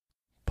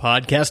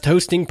Podcast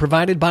hosting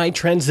provided by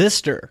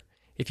Transistor.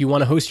 If you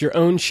want to host your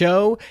own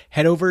show,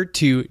 head over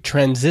to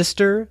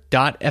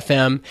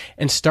transistor.fm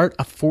and start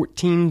a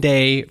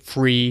 14-day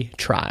free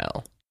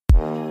trial.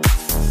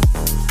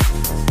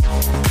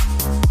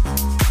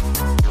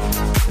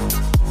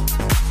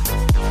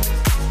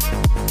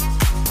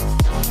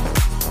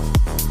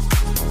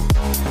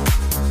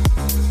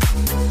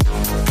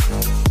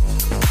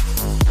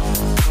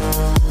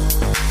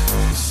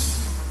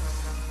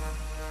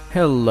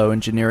 Hello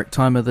and generic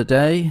time of the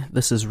day.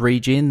 This is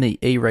Regen, the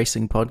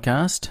e-racing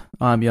podcast.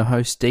 I'm your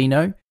host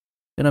Dino,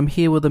 and I'm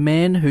here with a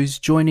man who's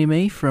joining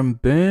me from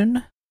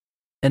Bern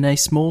in a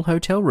small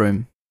hotel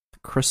room.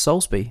 Chris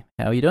Soulsby,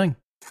 how are you doing?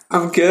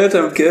 I'm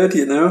good,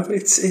 you know.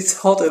 It's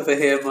hot over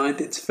here,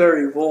 mind. It's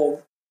very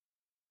warm.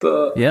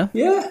 But yeah,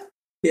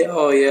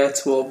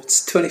 it's warm.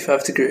 It's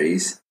 25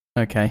 degrees.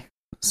 Okay.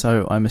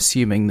 So I'm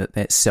assuming that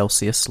that's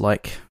Celsius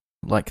like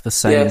the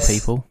same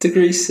people.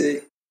 Degrees C.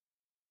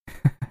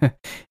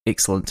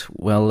 Excellent.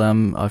 Well,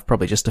 I've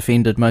probably just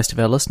offended most of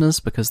our listeners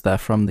because they're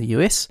from the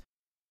US,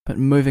 but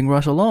moving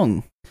right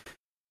along.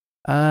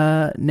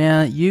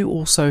 Now, you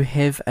also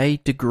have a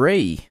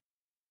degree.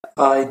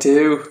 I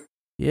do.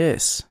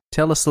 Yes.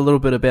 Tell us a little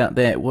bit about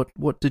that.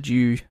 What did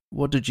you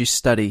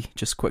study,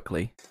 just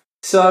quickly?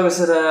 So I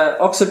was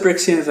at Oxford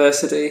Brookes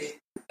University,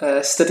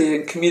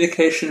 studying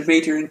communication,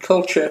 media and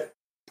culture.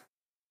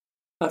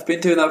 I've been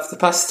doing that for the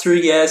past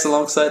 3 years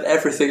alongside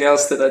everything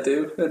else that I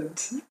do, and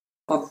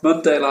on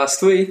Monday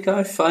last week,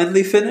 I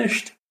finally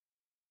finished.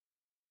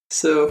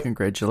 So,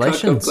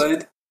 congratulations. Can't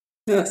complain.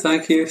 Yeah,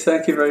 thank you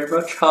very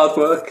much. Hard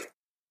work.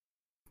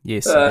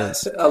 Yes, it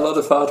is. A lot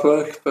of hard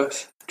work,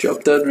 but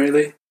job done,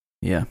 really.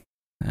 Yeah.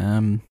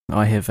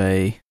 I have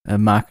a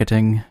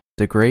marketing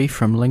degree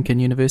from Lincoln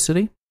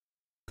University.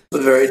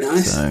 Very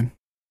nice. So,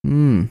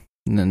 and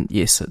then,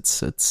 yes,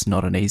 it's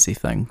not an easy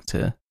thing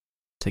to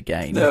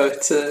gain. No,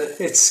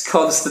 it's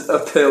constant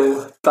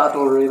uphill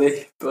battle,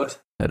 really.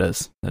 But it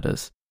is.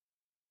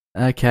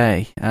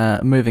 Okay,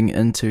 moving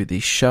into the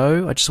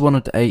show, I just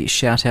wanted a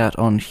shout out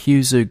on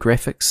Huzu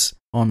Graphics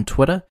on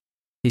Twitter.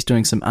 He's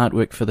doing some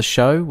artwork for the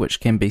show, which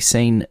can be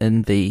seen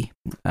in the,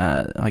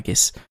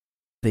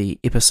 the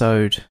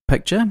episode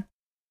picture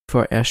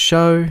for our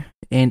show,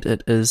 and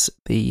it is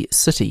the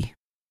city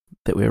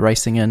that we're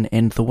racing in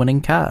and the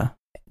winning car.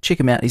 Check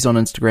him out, he's on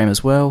Instagram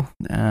as well.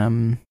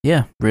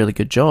 Really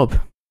good job.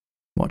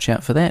 Watch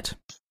out for that.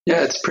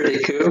 Yeah, it's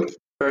pretty cool.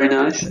 Very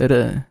nice. It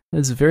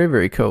is very,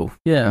 very cool,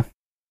 yeah.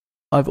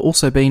 I've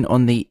also been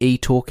on the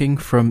E-Talking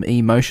from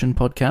eMotion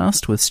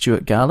podcast with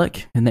Stuart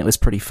Garlick, and that was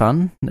pretty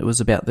fun. It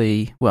was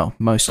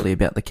mostly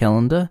about the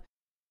calendar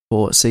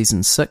for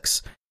Season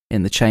 6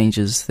 and the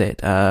changes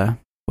that are,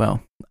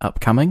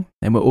 upcoming,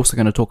 and we're also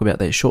going to talk about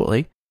that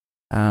shortly.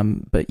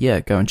 But yeah,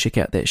 go and check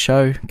out that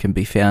show. It can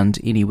be found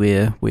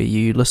anywhere where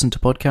you listen to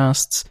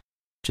podcasts.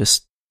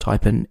 Just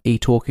type in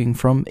E-Talking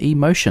from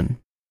eMotion.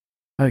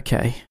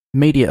 Okay,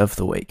 media of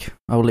the week.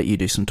 I'll let you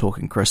do some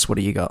talking, Chris. What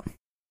do you got?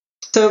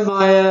 So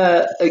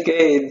I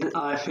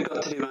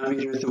forgot to do my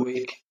media of the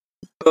week,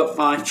 but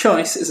my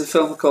choice is a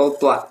film called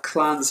Black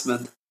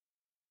Klansman.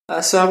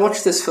 So I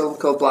watched this film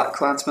called Black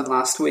Klansman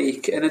last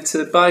week, and it's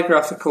a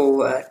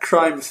biographical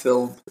crime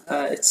film.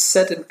 It's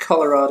set in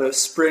Colorado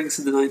Springs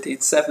in the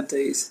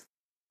 1970s,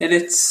 and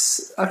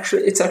it's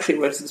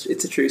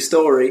a true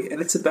story,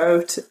 and it's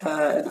about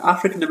an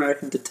African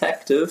American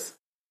detective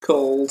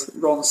called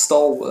Ron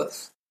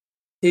Stallworth,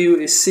 who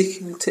is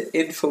seeking to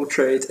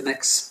infiltrate and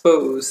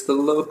expose the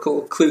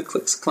local Ku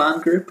Klux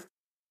Klan group.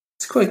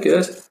 It's quite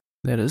good.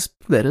 That is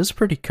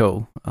pretty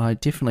cool. I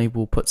definitely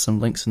will put some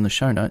links in the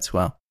show notes.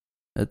 Well,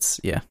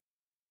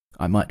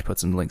 I might put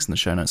some links in the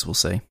show notes, we'll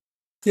see.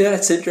 Yeah,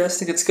 it's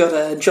interesting. It's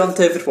got John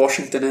David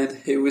Washington in,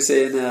 who was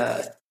in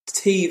a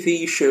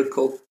TV show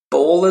called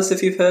Ballers,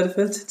 if you've heard of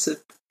it. It's a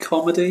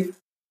comedy.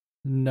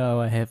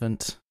 No, I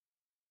haven't.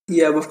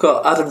 Yeah, we've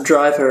got Adam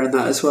Driver in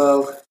that as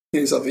well,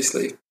 who's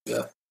obviously,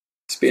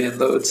 he's been in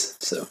loads.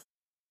 So,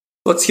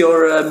 what's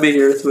your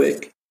media of the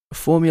week?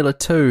 Formula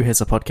 2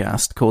 has a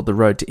podcast called The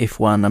Road to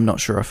F1. I'm not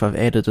sure if I've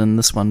added in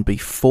this one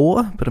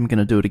before, but I'm going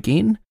to do it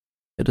again.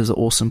 It is an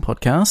awesome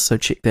podcast, so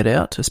check that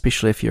out,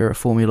 especially if you're a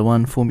Formula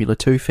 1, Formula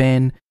 2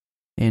 fan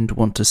and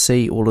want to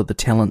see all of the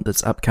talent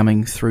that's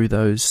upcoming through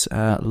those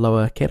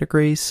lower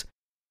categories.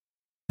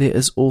 There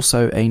is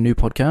also a new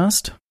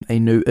podcast, a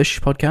new-ish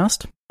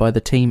podcast, by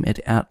the team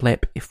at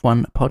Outlap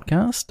F1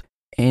 Podcast,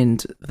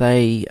 and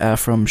they are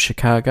from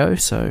Chicago,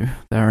 so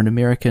they're an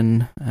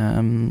American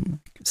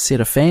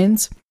set of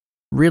fans.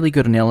 Really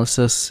good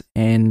analysis,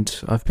 and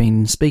I've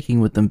been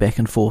speaking with them back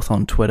and forth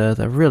on Twitter.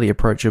 They're really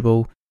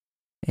approachable.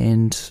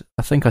 And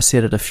I think I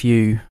said it a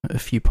few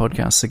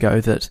podcasts ago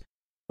that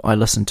I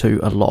listen to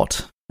a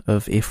lot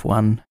of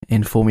F1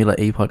 and Formula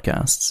E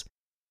podcasts,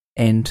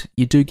 and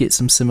you do get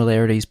some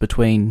similarities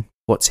between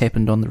what's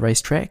happened on the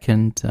racetrack,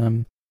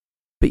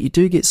 but you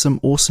do get some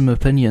awesome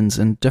opinions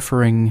and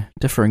differing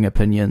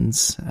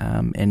opinions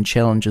and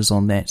challenges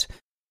on that.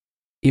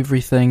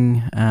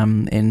 Everything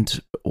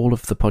and all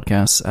of the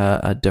podcasts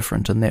are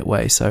different in that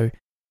way, so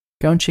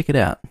go and check it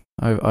out.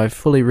 I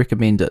fully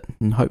recommend it,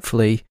 and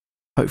hopefully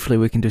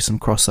we can do some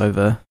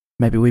crossover.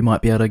 Maybe we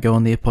might be able to go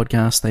on their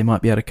podcast, they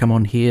might be able to come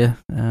on here,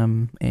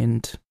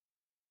 and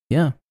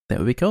yeah, that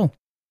would be cool.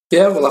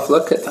 Yeah, we'll have a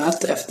look at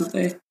that,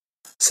 definitely.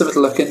 Something to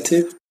look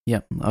into.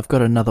 Yeah, I've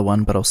got another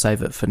one, but I'll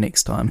save it for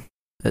next time.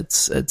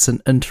 It's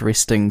an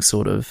interesting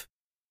sort of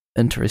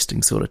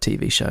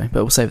TV show,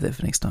 but we'll save that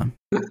for next time.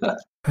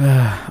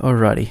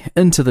 Alrighty,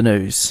 into the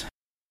news.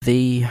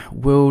 The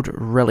World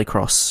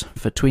Rallycross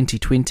for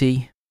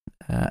 2020,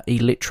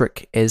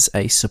 Electric as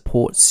a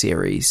support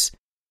series.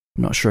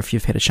 I'm not sure if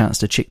you've had a chance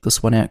to check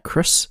this one out,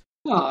 Chris.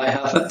 Oh, I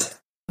haven't.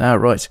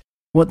 Right.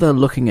 What they're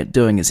looking at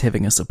doing is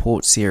having a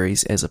support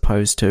series as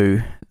opposed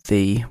to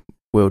the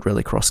World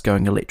Rallycross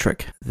going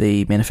electric.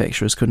 The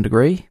manufacturers couldn't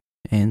agree,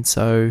 and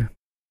so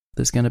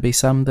there's going to be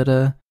some that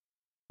are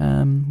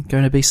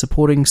going to be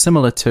supporting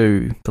similar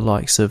to the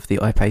likes of the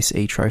iPace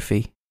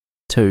E-Trophy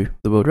to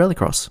the World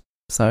Rallycross.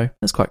 So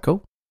that's quite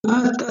cool.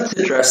 That's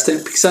interesting,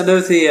 because I know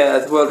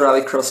the World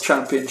Rallycross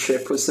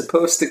Championship was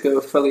supposed to go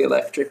fully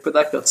electric, but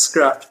that got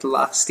scrapped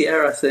last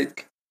year, I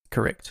think.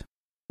 Correct.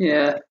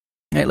 Yeah.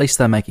 At least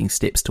they're making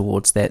steps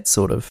towards that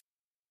sort of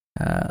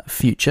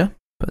future.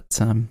 But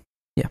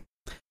yeah.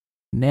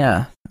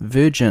 Now,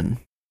 Virgin,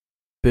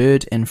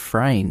 Bird and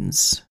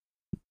Frains,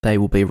 they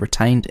will be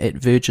retained at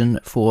Virgin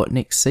for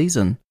next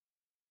season.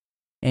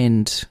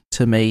 And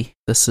to me,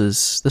 this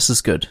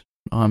is good.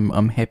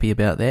 I'm happy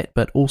about that,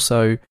 but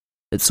also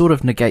it sort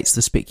of negates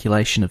the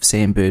speculation of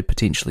Sam Bird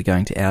potentially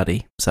going to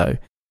Audi. So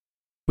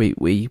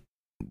we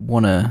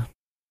want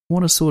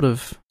to sort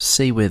of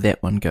see where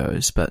that one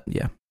goes. But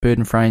yeah, Bird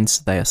and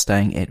Frains, they are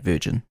staying at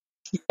Virgin.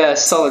 Yeah,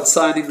 solid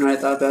signing right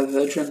there by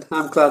Virgin.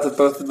 I'm glad that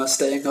both of them are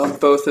staying on.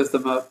 Both of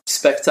them are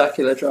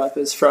spectacular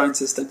drivers. Frains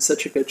has done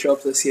such a good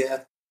job this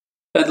year.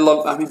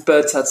 And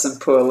Bird's had some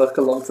poor luck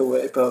along the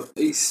way, but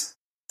he's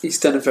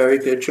done a very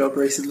good job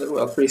recently.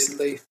 Well,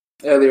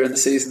 earlier in the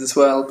season as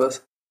well.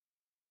 But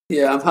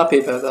yeah, I'm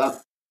happy about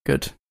that.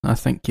 Good. I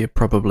think you're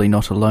probably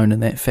not alone in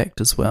that fact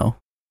as well.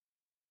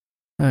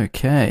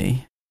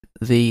 Okay.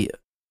 The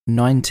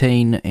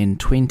 19 and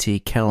 20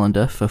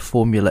 calendar for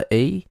Formula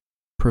E,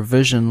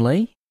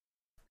 provisionally.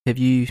 Have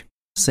you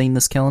seen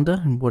this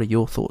calendar, and what are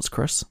your thoughts,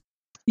 Chris?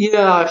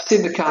 Yeah, I've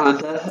seen the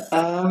calendar.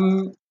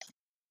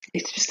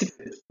 It's just a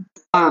bit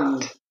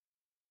bland,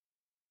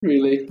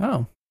 really.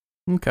 Oh,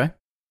 okay.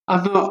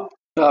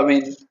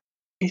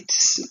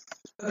 It's...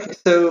 Okay,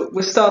 so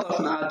we start off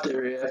in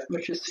Arduria,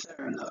 which is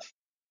fair enough.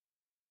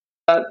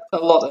 A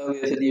lot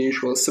earlier than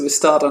usual, so we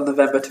start on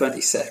November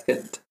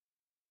 22nd.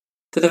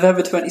 The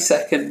November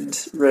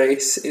 22nd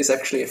race is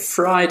actually a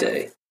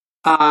Friday,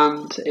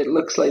 and it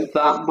looks like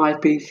that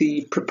might be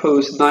the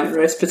proposed night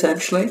race,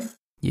 potentially.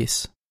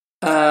 Yes,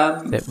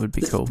 that would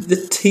be cool. The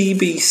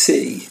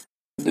TBC,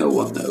 no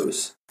one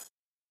knows,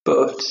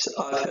 but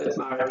I've heard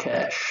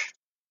Marrakesh.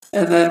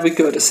 And then we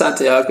go to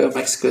Santiago,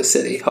 Mexico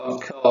City, Hong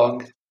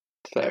Kong,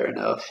 fair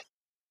enough.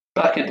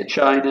 Back into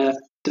China,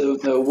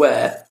 don't know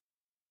where.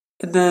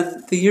 And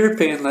then the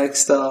European leg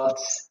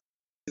starts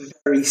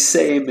very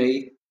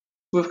samey.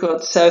 We've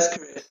got South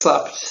Korea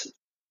slapped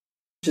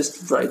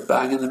just right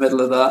bang in the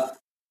middle of that,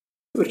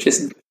 which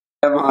isn't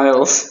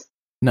miles.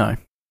 No.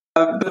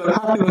 But I'm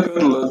happy we're going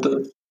to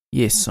London.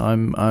 Yes,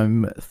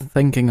 I'm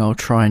thinking I'll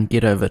try and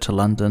get over to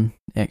London,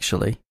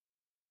 actually.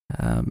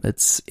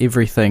 It's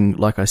everything,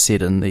 like I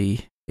said in the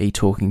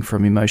E-Talking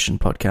from Emotion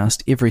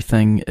podcast,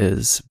 everything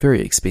is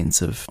very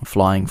expensive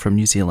flying from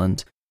New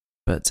Zealand.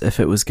 But if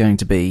it was going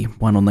to be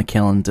one on the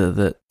calendar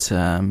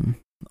that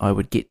I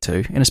would get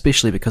to, and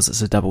especially because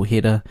it's a double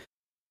header,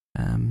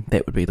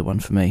 that would be the one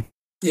for me.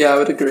 Yeah, I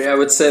would agree. I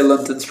would say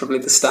London's probably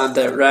the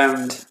standout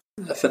round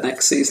for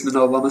next season, in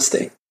all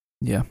honesty.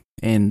 Yeah,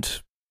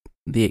 and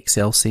the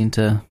Excel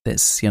Centre,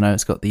 that's,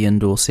 it's got the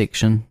indoor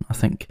section. I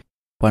think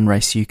one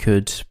race you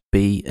could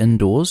be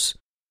indoors,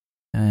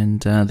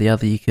 and the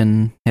other you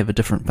can have a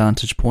different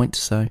vantage point.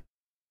 So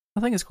I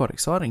think it's quite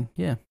exciting,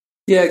 yeah.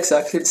 Yeah,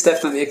 exactly. It's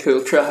definitely a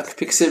cool track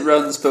because it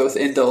runs both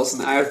indoors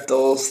and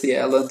outdoors, the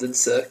Air London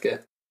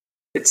circuit.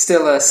 It's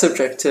still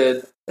subject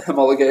to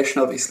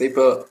homologation, obviously,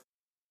 but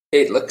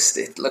it looks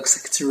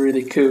like it's a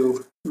really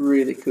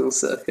cool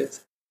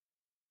circuit.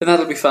 And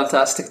that'll be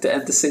fantastic to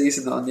end the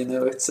season on,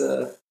 it's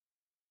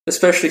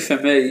especially for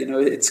me,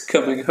 it's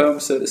coming home,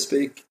 so to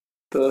speak.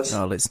 But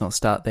let's not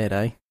start that,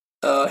 eh?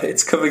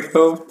 It's coming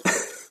home.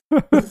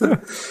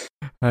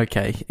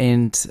 Okay,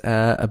 and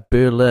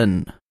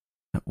Berlin.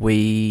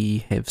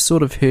 We have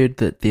sort of heard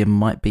that there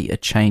might be a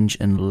change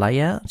in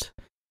layout.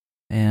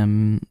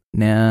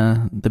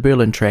 Now, the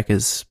Berlin track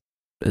it's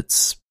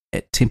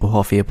at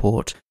Tempelhof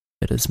Airport.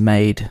 It is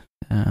made,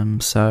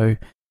 so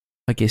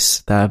I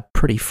guess they're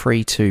pretty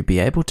free to be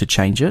able to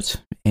change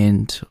it.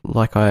 And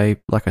like I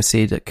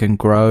said, it can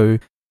grow,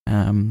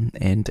 and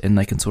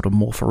they can sort of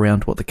morph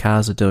around what the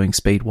cars are doing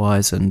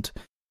speed-wise and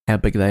how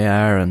big they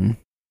are. And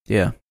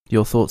yeah,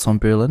 your thoughts on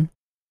Berlin?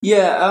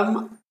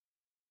 Yeah,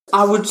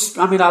 I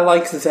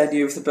like the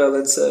venue of the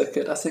Berlin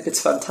circuit. I think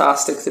it's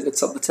fantastic that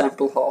it's on the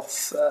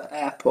Tempelhof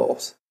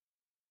airport.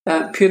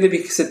 purely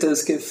because it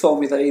does give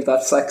Formula E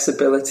that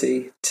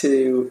flexibility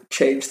to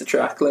change the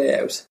track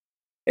layout.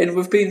 And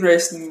we've been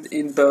racing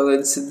in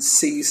Berlin since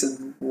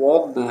season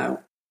 1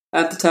 now,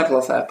 and the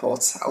Tempelhof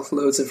airports have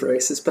loads of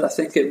races, but I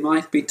think it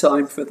might be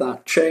time for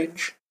that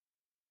change.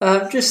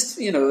 Just,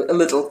 a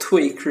little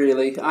tweak,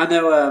 really. I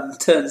know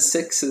Turn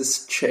 6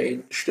 has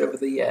changed over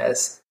the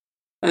years,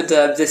 and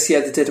this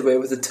year they did away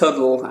with the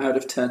tunnel out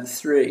of Turn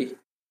 3.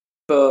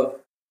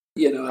 But,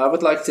 I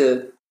would like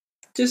to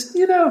just,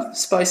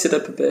 spice it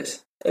up a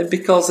bit. And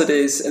because it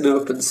is an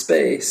open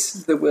space,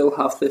 they will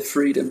have the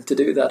freedom to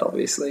do that,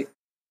 obviously.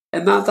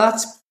 And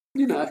that's,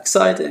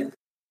 exciting.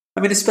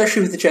 I mean,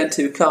 especially with the Gen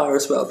 2 car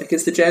as well,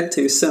 because the Gen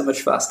 2 is so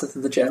much faster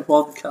than the Gen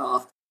 1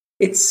 car.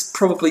 It's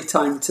probably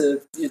time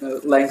to,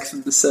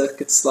 lengthen the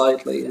circuit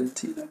slightly and,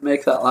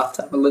 make that lap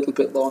time a little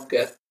bit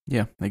longer.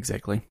 Yeah,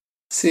 exactly.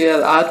 So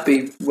yeah, I'd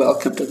be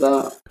welcome to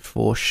that.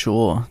 For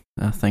sure.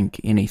 I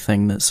think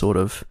anything that sort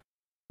of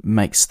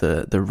makes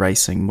the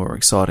racing more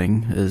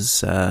exciting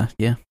is,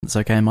 it's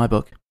okay in my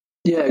book.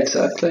 Yeah,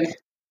 exactly.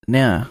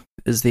 Now,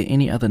 is there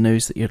any other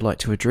news that you'd like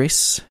to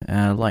address,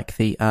 like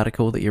the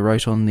article that you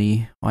wrote on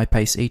the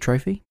iPace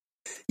E-Trophy?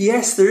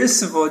 Yes, there is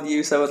some more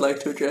news I would like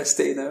to address,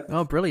 Dino.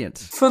 Oh, brilliant.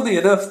 Funnily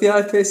enough, the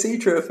iPace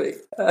E-Trophy.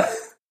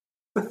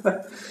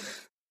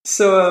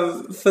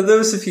 So, for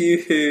those of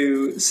you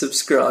who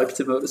subscribe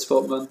to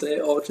Motorsport Monday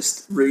or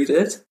just read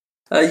it,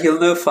 you'll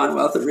know fine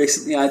well that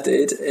recently I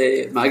did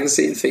a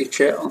magazine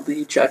feature on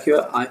the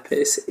Jaguar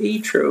I-Pace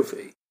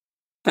E-Trophy.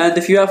 And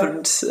if you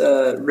haven't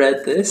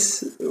read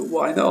this,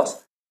 why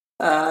not?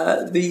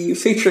 The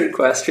feature in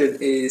question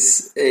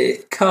is a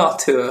car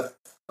tour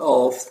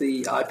of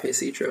the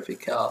I-Pace E-Trophy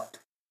car.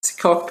 It's a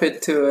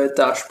cockpit tour,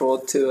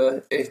 dashboard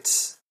tour.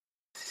 It's,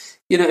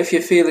 if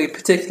you're feeling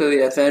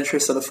particularly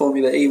adventurous on a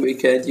Formula E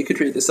weekend, you could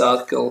read this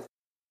article,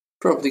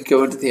 probably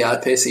go into the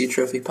I-Pace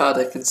E-Trophy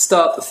paddock and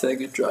start the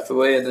thing and drive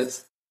away in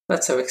it.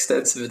 That's how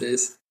extensive it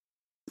is.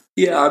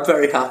 Yeah, I'm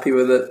very happy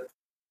with it.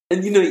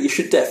 And you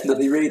should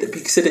definitely read it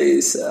because it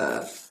is,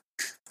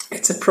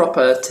 it's a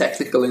proper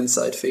technical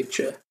insight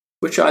feature,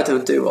 which I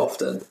don't do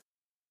often.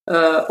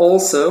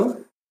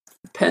 Also,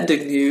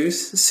 pending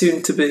news,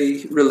 soon to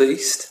be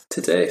released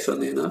today,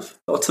 funnily enough,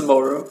 or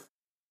tomorrow,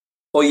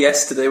 or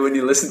yesterday when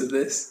you listen to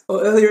this,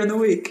 or earlier in the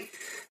week.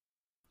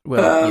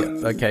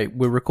 Well, okay,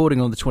 we're recording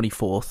on the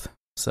 24th,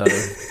 so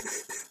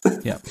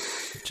yeah.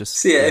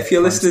 So yeah, if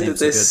you're listening to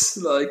this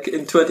like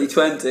in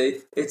 2020,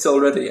 it's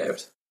already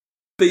out.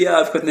 But yeah,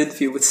 I've got an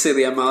interview with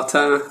Celia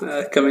Martin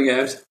coming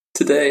out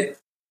today.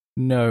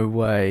 No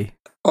way.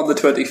 On the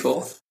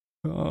 24th.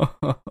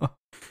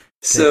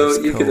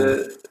 So you're going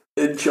to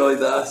enjoy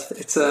that.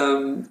 It's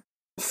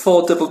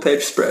 4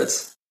 double-page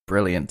spreads.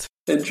 Brilliant.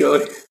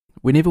 Enjoy.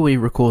 Whenever we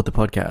record the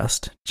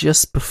podcast,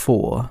 just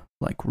before,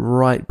 like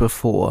right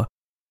before,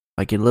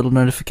 I get a little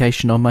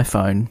notification on my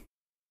phone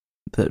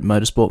that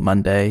Motorsport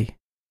Monday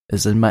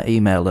is in my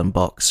email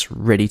inbox,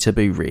 ready to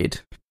be read.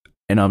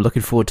 And I'm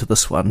looking forward to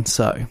this one.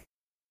 So,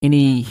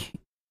 any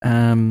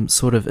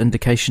sort of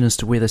indication as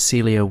to whether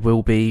Celia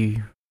will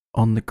be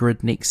on the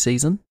grid next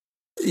season?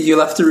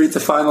 You'll have to read the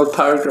final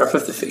paragraph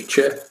of the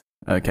feature.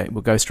 Okay,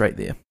 we'll go straight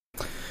there.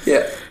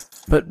 Yeah.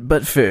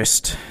 But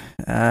first,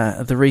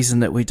 the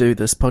reason that we do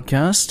this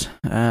podcast,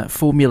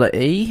 Formula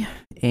E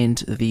and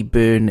the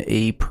Burn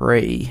E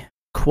Prix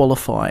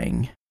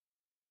qualifying.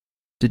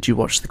 Did you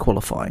watch the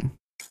qualifying?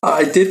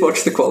 I did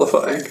watch the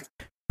qualifying.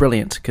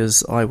 Brilliant,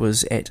 because I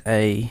was at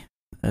a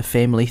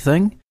family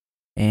thing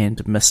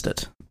and missed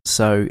it.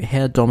 So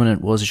how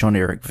dominant was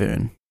Jean-Eric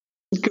Vergne?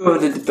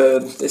 Going into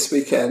Bern this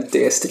weekend,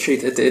 DS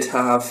Techeetah did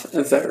have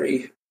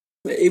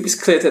it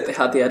was clear that they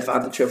had the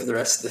advantage over the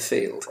rest of the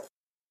field.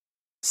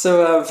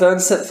 So Vergne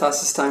set the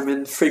fastest time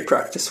in free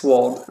practice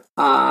 1,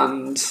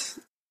 and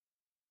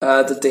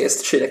the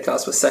DS Techeetah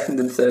cars were 2nd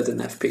and 3rd in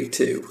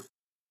FP2.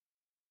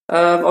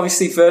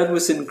 Obviously, Vergne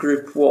was in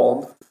Group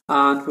 1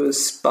 and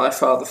was by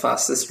far the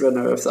fastest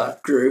runner of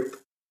that group,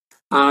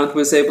 and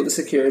was able to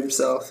secure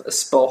himself a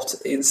spot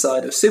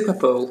inside of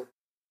Superpole,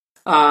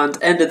 and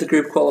ended the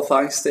group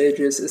qualifying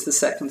stages as the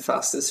 2nd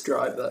fastest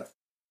driver.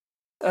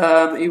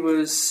 He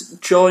was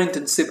joined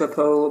in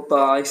Superpole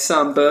by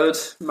Sam Bird,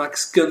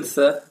 Max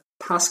Gunther,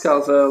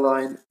 Pascal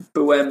Wehrlein,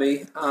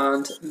 Buemi,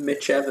 and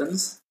Mitch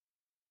Evans.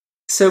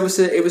 So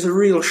it was a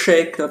real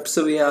shake-up,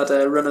 so we had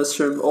runners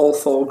from all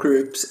 4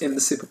 groups in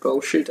the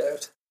Superpole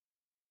shootout.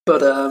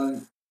 But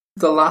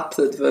the lap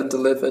that Vergne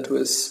delivered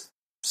was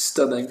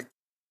stunning.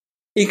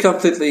 He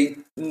completely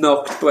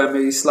knocked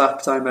Buemi's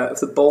lap time out of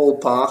the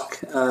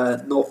ballpark,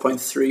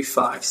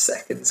 0.35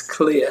 seconds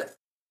clear.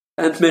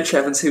 And Mitch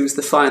Evans, who was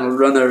the final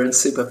runner in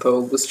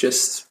Superpole, was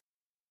just,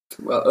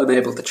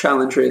 unable to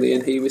challenge really,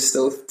 and he was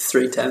still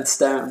 0.3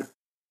 down.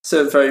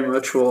 So it very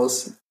much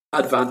was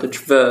advantage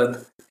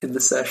Vergne in the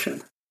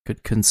session.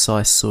 Good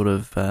concise sort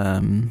of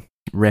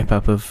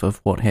wrap-up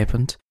of what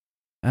happened.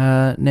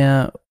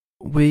 Now,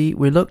 we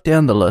look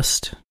down the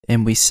list,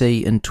 and we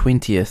see in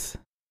 20th,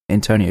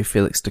 Antonio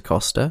Felix da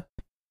Costa.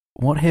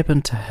 What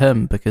happened to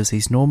him? Because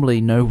he's normally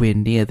nowhere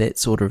near that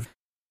sort of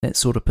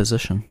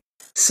position.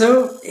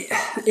 So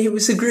it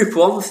was a Group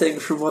 1 thing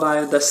from what I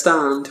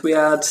understand. We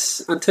had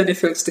Antonio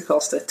Felix da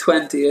Costa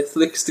 20th,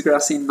 Lucas di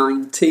Grassi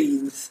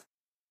 19th,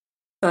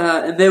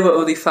 and they were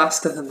only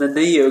faster than the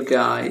Neo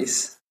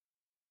guys.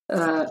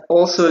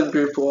 Also in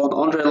Group 1,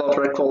 Andre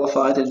Lotterer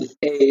qualified in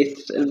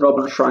 8th, and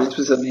Robin Freins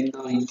was only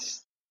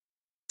 9th.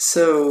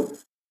 So,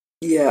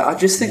 yeah, I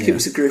just think it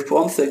was a Group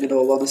 1 thing, in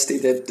all honesty.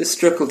 They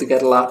struggled to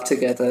get a lap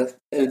together,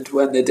 and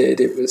when they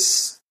did, it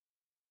was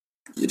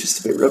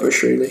just a bit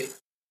rubbish, really.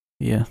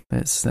 Yeah,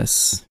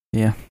 that's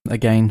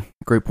again,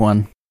 Group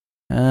 1.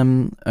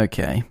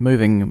 Okay,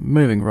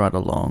 moving right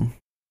along.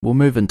 We'll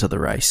move into the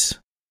race.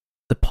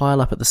 The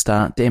pile up at the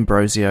start,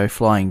 D'Ambrosio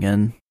flying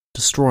in,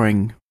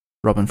 destroying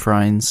Robin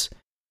Freins,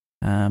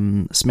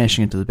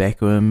 smashing into the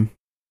back of him.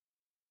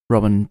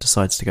 Robin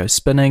decides to go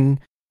spinning,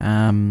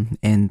 and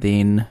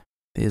then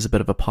there's a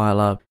bit of a pile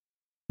up.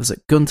 Was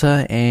it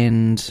Gunther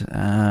and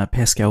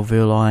Pascal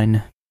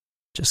Wehrlein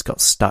just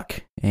got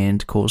stuck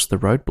and caused the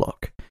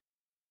roadblock?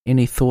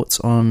 Any thoughts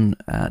on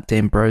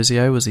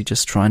D'Ambrosio? Was he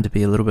just trying to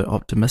be a little bit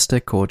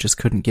optimistic or just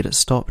couldn't get it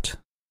stopped?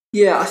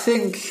 Yeah, I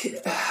think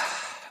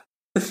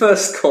the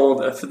first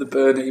corner for the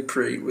Bernie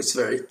Prix was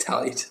very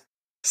tight.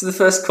 So the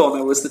first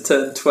corner was the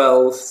turn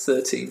 12,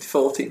 13,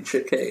 14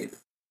 chicane,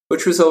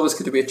 which was always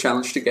going to be a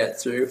challenge to get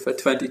through for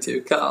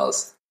 22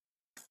 cars.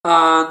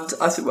 And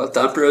I think,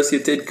 D'Ambrosio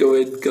did go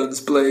in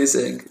guns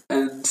blazing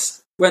and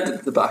went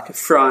into the back of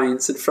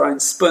Freins, and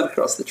Freins spun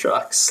across the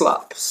track,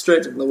 slap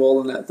straight into the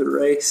wall and out of the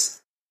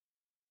race.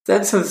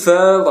 Then for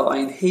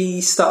Wehrlein, he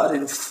started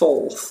in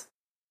 4th,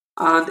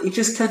 and he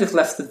just kind of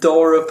left the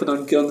door open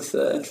on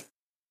Gunther, and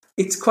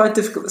it's quite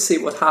difficult to see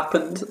what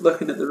happened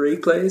looking at the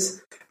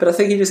replays, but I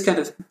think he just kind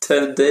of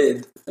turned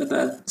in and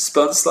then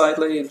spun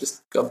slightly and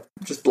just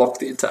blocked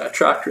the entire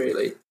track,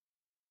 really.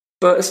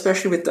 But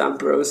especially with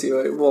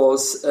D'Ambrosio, it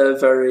was a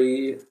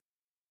very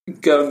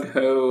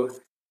gung-ho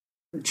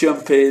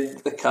jump in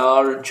the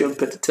car and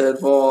jump into turn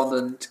 1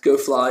 and go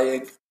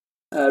flying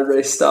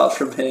race start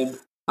from him,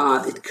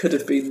 and it could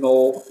have been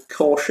more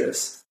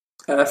cautious.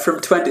 From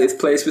 20th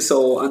place, we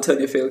saw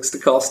Antonio Felix da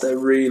Costa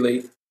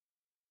really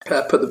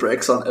put the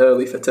brakes on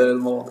early for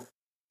turn 1,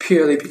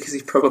 purely because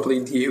he probably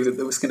knew that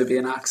there was going to be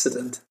an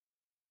accident.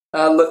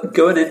 Look,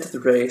 going into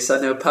the race, I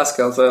know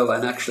Pascal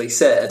Wehrlein actually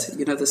said,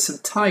 there's some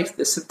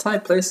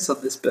tight places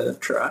on this burn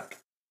track.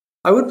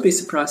 I wouldn't be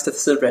surprised if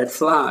there's a red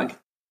flag.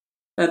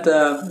 And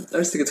I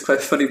just think it's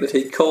quite funny that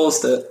he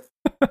caused it.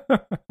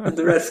 And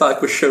the red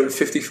flag was shown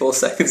 54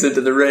 seconds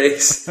into the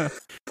race.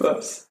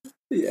 But,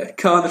 yeah,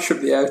 carnage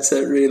from the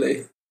outset,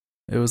 really.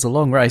 It was a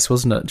long race,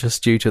 wasn't it?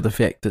 Just due to the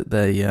fact that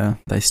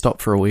they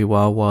stopped for a wee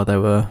while they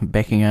were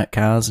backing out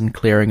cars and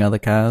clearing other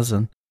cars.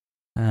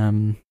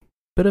 And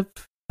bit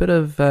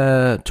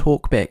of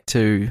talk back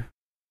to,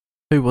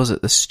 who was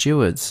it, the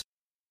stewards.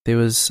 There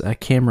was a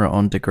camera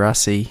on Di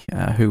Grassi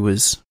who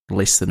was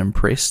less than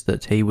impressed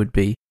that he would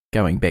be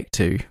going back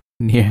to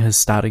near his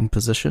starting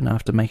position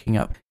after making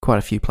up quite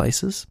a few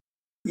places.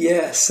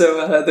 Yeah,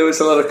 so there was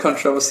a lot of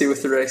controversy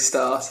with the race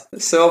start.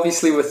 So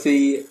obviously with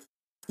the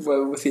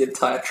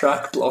entire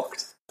track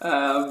blocked,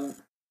 a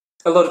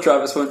lot of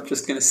drivers weren't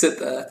just going to sit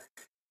there.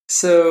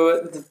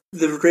 So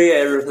the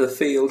rear of the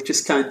field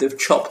just kind of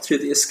chopped through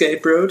the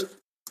escape road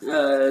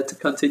to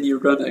continue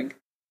running.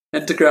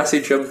 And Di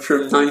Grassi jumped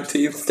from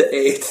 19th to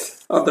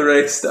 8th on the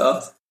race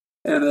start.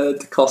 And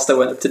Da Costa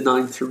went up to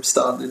 9th from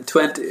starting in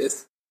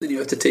 20th. Then you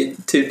had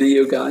two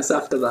Neo guys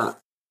after that.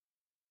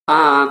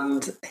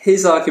 And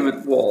his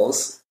argument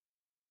was,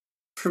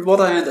 from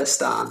what I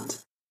understand,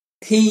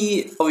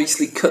 he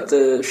obviously cut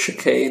the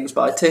chicanes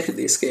by taking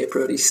the escape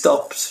road. He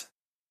stopped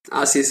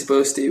as he's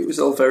supposed to. It was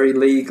all very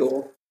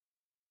legal.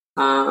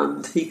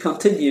 And he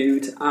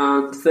continued,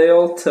 and they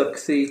all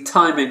took the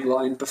timing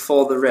line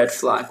before the red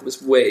flag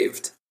was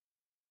waved.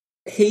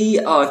 He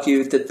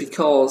argued that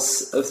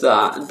because of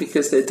that, and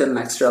because they'd done an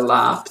extra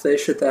lap, they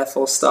should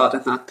therefore start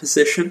in that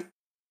position.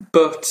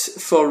 But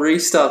for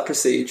restart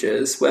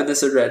procedures, when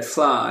there's a red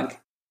flag,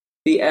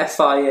 the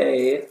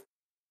FIA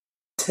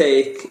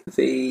take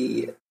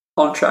the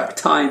on-track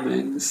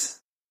timings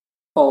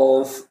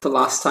of the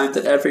last time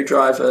that every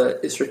driver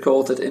is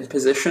recorded in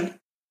position.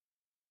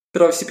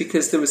 But obviously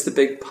because there was the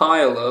big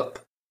pile-up,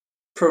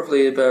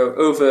 probably about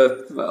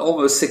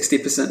almost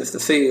 60% of the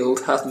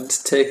field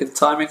hadn't taken the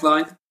timing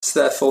line, so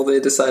therefore they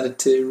decided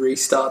to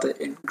restart it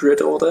in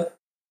grid order,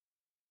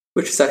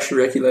 which is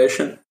actually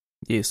regulation.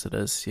 Yes, it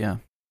is, yeah.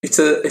 It's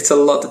a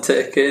lot to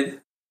take in,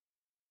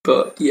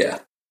 but yeah.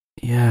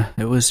 Yeah,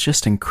 it was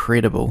just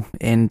incredible.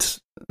 And,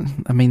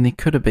 I mean, there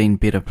could have been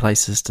better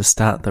places to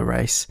start the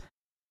race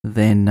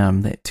than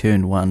that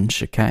turn 1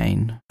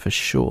 chicane, for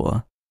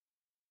sure.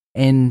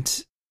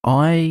 And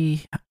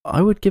I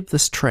would give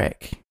this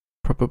track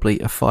probably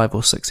a 5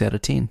 or 6 out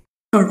of 10.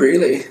 Oh,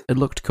 really? It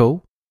looked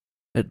cool,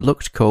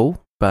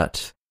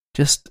 but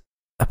just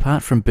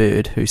apart from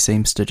Bird, who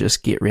seems to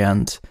just get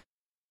round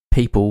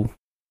people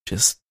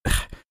just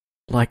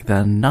like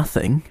they're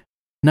nothing,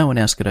 no one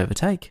else could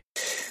overtake.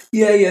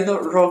 Yeah, you're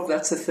not wrong,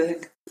 that's the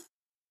thing.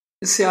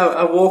 See,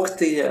 I walked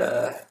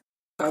the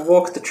I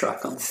walked the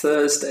track on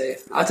Thursday.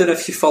 I don't know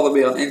if you follow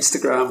me on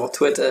Instagram or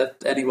Twitter,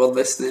 anyone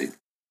listening,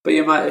 but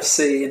you might have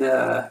seen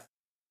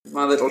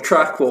my little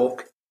track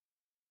walk.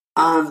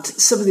 And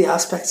some of the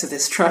aspects of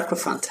this track were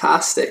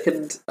fantastic.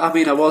 And I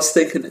mean, I was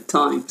thinking at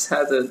times,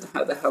 how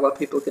the hell are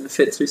people going to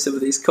fit through some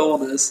of these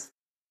corners?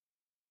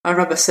 I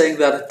remember saying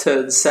that at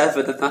turn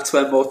 7, and that's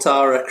when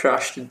Mortara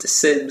crashed into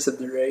Sims in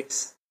the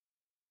race.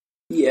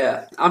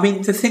 Yeah, I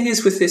mean, the thing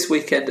is with this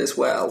weekend as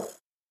well,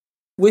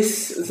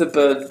 with the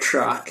Bern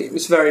track, it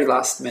was very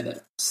last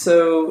minute.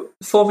 So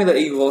Formula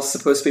E was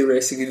supposed to be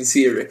racing in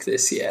Zurich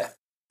this year,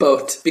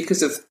 but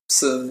because of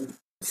some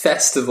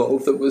festival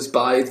that was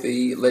by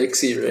the Lake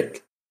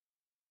Zurich,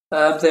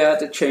 they had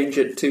to change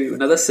it to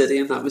another city,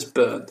 and that was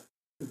Bern.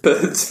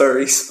 Bern's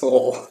very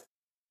small.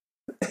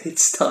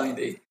 It's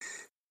tiny.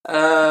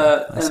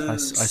 I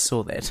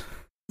saw that.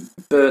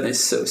 Bern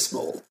is so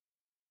small.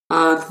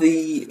 And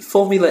the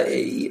Formula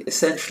E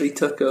essentially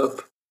took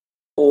up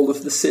all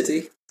of the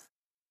city.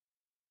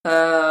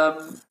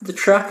 The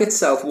track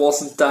itself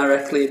wasn't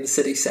directly in the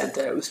city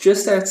centre, it was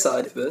just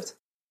outside of it.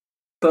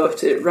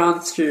 But it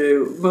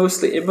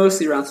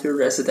mostly ran through a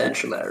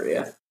residential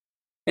area.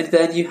 And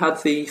then you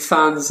had the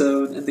fan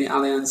zone in the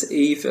Allianz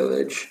E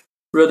village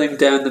running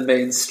down the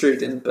main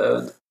street in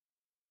Bern.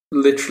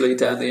 Literally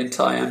down the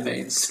entire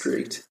main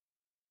street.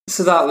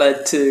 So that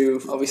led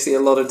to, obviously, a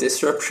lot of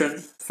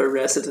disruption for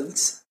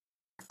residents.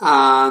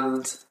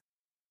 And,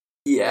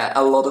 yeah,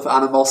 a lot of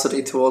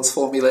animosity towards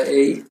Formula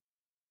E.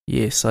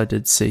 Yes, I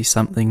did see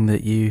something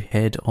that you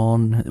had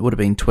on, it would have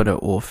been Twitter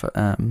or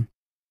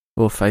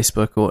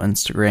Facebook or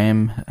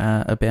Instagram,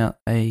 about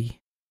a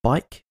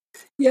bike.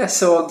 Yeah,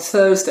 so on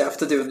Thursday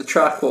after doing the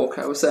track walk,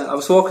 I was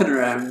walking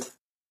around,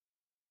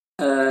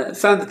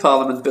 found the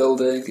Parliament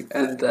building,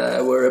 and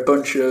there were a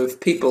bunch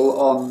of people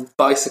on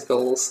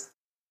bicycles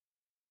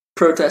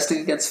protesting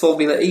against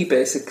Formula E,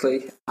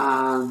 basically.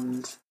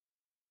 And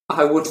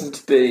I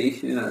wouldn't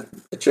be,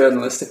 a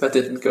journalist if I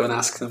didn't go and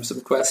ask them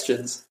some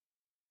questions.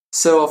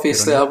 So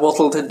obviously I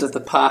waddled into the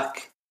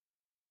pack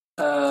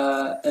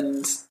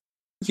and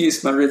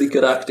used my really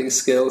good acting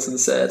skills and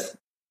said,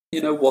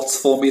 what's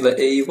Formula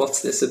E?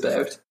 What's this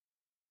about?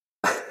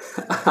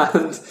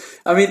 And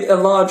I mean,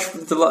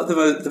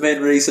 the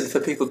main reason for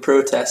people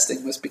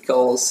protesting was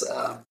because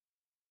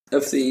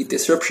of the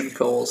disruption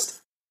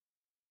caused,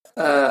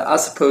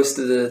 as opposed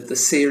to the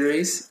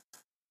series.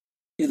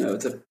 They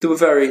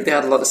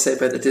had a lot to say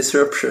about the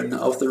disruption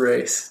of the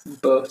race,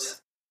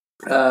 but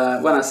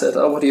when I said,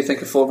 "Oh, what do you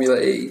think of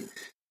Formula E?"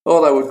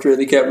 all I would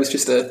really get was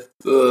just a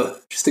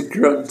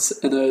grunt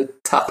and a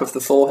tap of the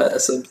forehead or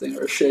something,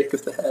 or a shake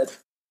of the head.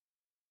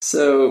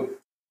 So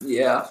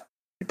yeah,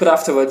 but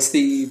afterwards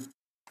the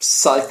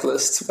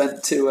cyclists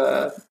went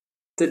to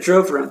they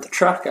drove around the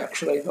track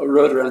actually, or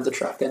rode around the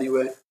track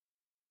anyway.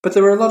 But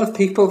there were a lot of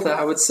people there.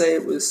 I would say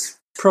it was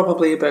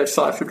probably about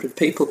 500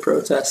 people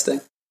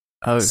protesting.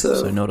 Oh,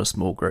 so not a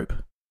small group.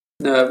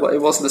 No,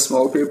 it wasn't a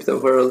small group. There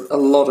were a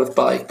lot of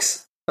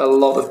bikes. A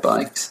lot of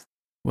bikes.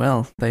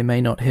 Well, they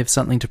may not have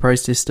something to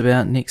protest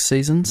about next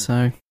season,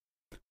 so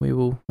we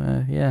will,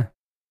 wait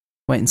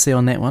and see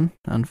on that one,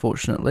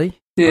 unfortunately.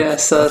 Yeah,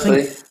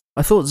 sadly.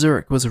 I thought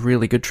Zurich was a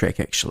really good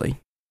track, actually.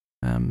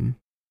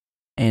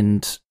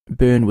 And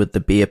Bern with the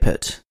beer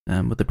pit,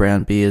 with the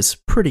brown beers,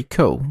 pretty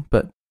cool,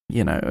 but,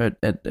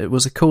 it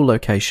was a cool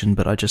location,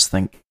 but I just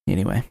think,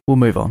 anyway, we'll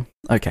move on.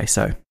 Okay,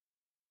 so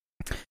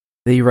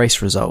the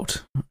race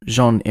result.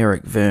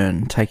 Jean-Eric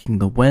Vergne taking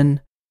the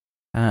win.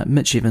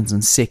 Mitch Evans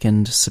in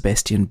second,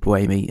 Sebastian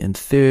Buemi in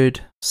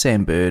third,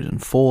 Sam Bird in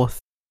fourth,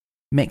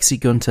 Maxi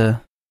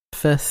Gunter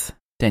fifth,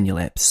 Daniel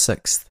Abt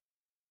sixth,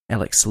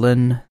 Alex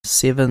Lynn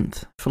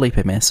seventh,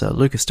 Felipe Massa,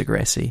 Lucas de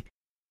Grassi,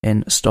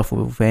 and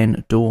Stoffel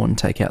van Dorn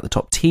take out the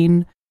top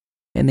 10.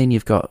 And then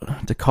you've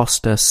got Da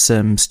Costa,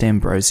 Sim,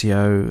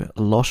 Stambrosio,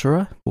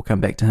 Lotterer. We'll come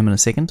back to him in a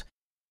second.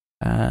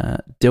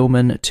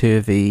 Dillman,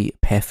 Turvey,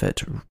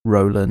 Paffett,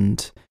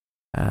 Rowland.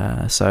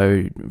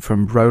 So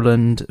from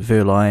Rowland,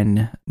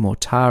 Verline,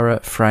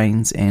 Mortara,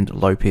 Frains, and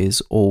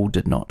Lopez all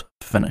did not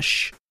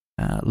finish.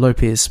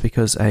 Lopez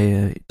because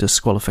a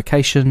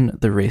disqualification,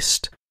 the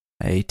rest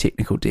a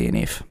technical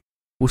DNF.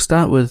 We'll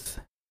start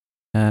with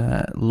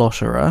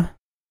Lotterer.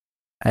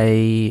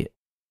 A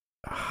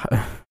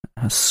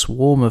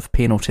swarm of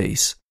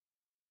penalties,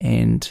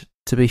 and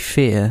to be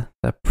fair,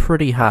 they're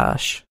pretty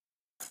harsh.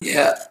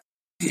 Yeah.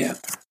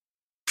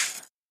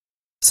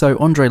 So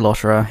Andre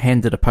Lotterer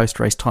handed a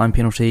post-race time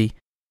penalty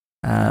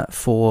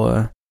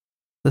for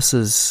this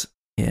is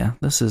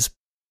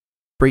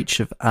breach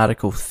of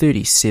Article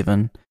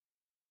 37,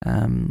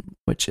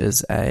 which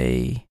is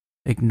a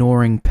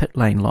ignoring pit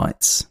lane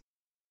lights.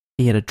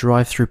 He had a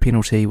drive-through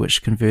penalty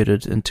which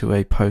converted into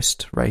a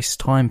post-race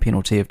time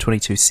penalty of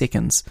 22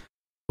 seconds,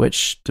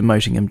 which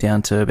demoting him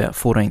down to about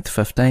 14th,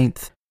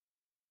 15th.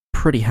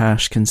 Pretty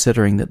harsh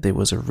considering that there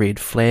was a red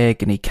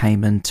flag and he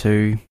came in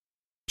to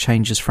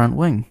change his front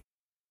wing.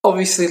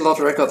 Obviously,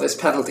 Lotterer got this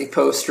penalty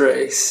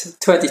post-race,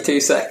 22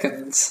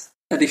 seconds,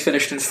 and he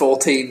finished in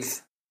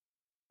 14th.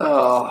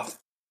 Oh,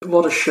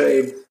 what a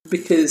shame,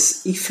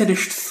 because he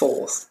finished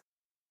 4th.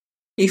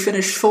 He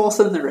finished fourth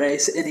in the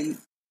race, and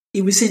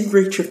he was in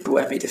reach of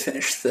Buemi to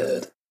finish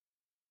third.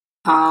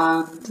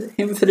 And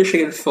him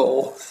finishing in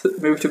fourth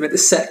moved him into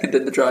second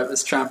in the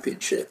Drivers'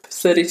 Championship,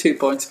 32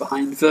 points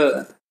behind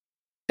Verne.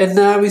 And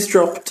now he's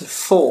dropped to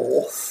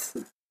fourth,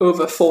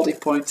 over 40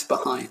 points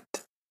behind.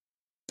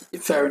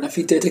 Fair enough,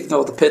 he did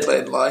ignore the pit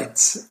lane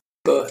lights,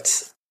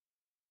 but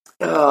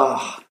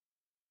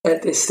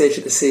at this stage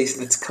of the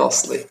season, it's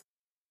costly.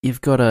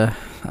 You've got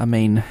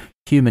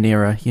human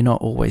error. You're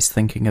not always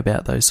thinking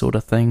about those sort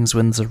of things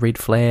when there's a red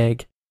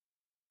flag.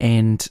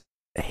 And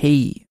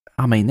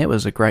that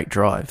was a great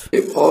drive.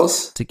 It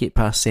was. To get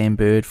past Sam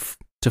Bird,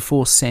 to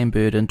force Sam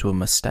Bird into a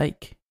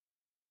mistake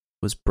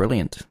was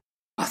brilliant.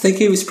 I think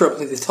he was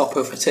probably the top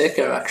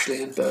overtaker,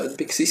 actually, in Bird,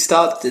 because he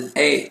started in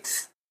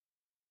 8th.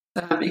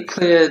 He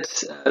cleared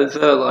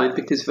Verline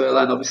because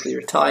Verline obviously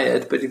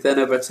retired, but he then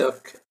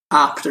overtook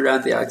Abt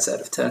around the outside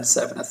of turn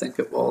 7, I think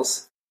it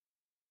was.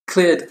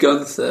 Cleared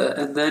Gunther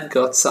and then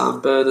got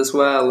Sam Bird as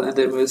well, and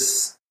it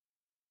was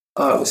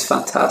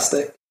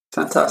fantastic.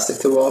 Fantastic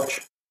to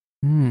watch.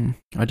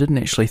 I didn't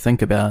actually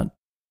think about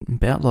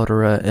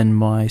Lotterer in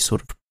my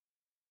sort of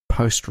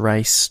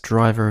post-race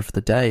driver of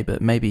the day,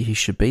 but maybe he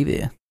should be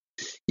there.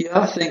 Yeah,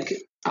 I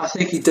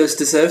think he does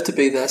deserve to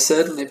be there,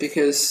 certainly,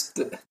 because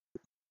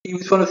he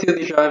was one of the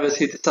only drivers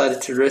who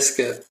decided to risk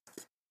it.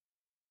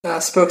 I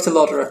spoke to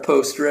Lotterer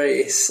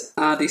post-race,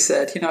 and he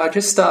said, I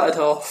just started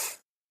off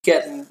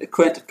getting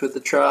acquainted with the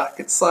track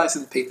and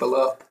slicing people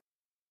up.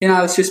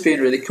 I was just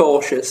being really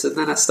cautious, and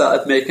then I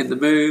started making the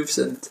moves,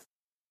 and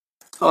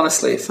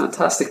honestly, a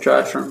fantastic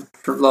drive from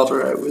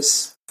Lotterer. It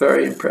was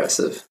very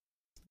impressive.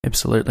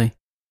 Absolutely.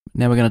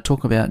 Now we're going to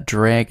talk about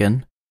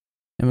Dragon,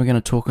 and we're going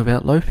to talk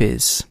about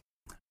Lopez.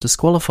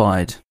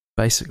 Disqualified,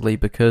 basically,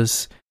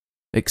 because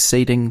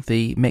exceeding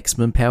the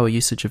maximum power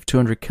usage of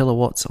 200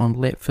 kilowatts on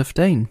lap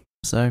 15.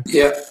 So,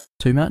 yeah.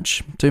 Too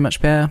much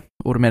power,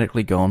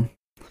 automatically gone.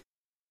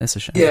 That's a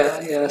shame.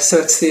 Yeah. So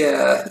it's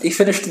he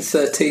finished in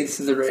 13th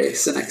in the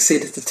race and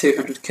exceeded the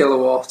 200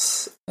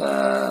 kilowatts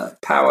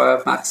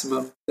power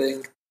maximum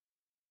thing.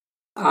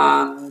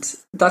 And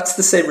that's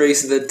the same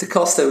reason that Da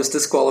Costa was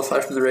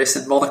disqualified from the race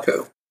in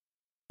Monaco.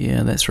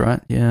 Yeah, that's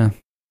right. Yeah.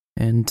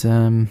 And,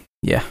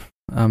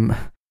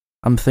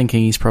 I'm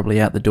thinking he's probably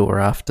out the door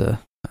after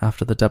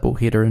the double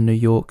header in New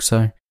York,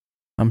 so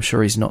I'm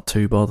sure he's not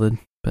too bothered.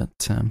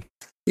 But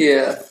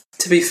yeah,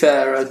 to be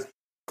fair,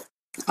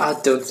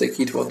 I don't think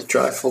he'd want to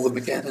drive for them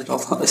again, in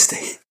all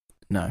honesty.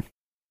 No.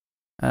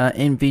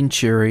 And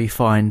Venturi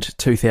fined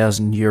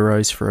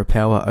 €2,000 for a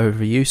power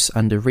overuse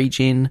under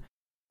regen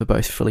for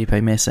both Felipe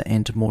Massa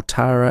and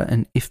Mortara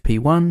in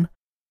FP1.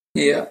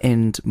 Yeah.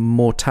 And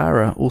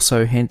Mortara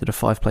also handed a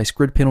 5-place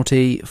grid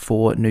penalty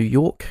for New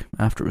York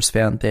after it was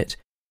found that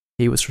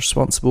he was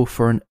responsible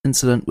for an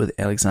incident with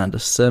Alexander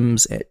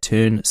Sims at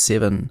turn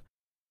 7.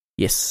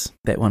 Yes,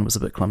 that one was a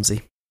bit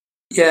clumsy.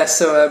 Yeah,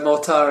 so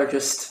Mortara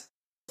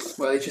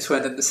he just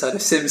went in the side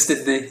of Sims,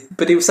 didn't he?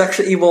 But he was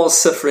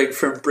suffering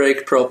from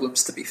brake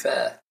problems, to be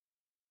fair.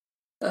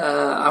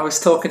 I was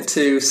talking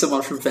to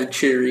someone from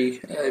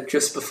Venturi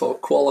just before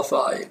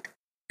qualifying,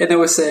 and they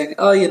were saying,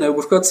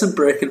 we've got some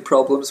braking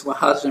problems, we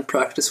had it in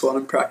practice 1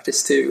 and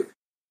practice 2,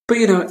 but,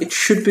 it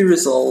should be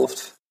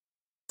resolved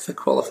for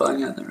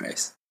qualifying in the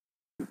race.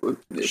 Well,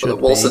 it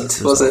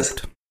wasn't, was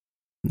it?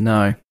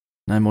 No,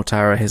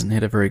 Mortara hasn't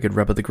had a very good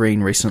rub of the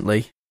green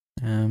recently.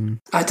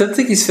 I don't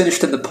think he's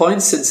finished in the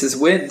points since his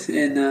win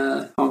in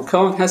Hong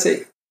Kong, has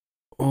he?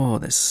 Oh,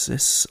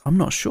 this I'm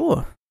not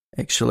sure,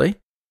 actually.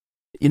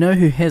 You know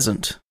who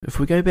hasn't? If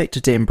we go back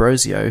to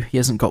D'Ambrosio, he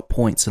hasn't got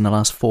points in the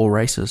last 4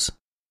 races.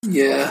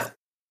 Yeah.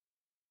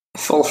 A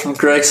fall from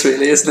grace,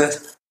 really, isn't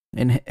it?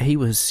 And he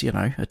was,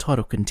 a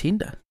title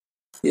contender.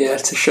 Yeah,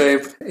 it's a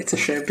shame. It's a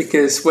shame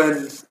because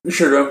when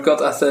Jerome got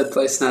that 3rd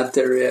place in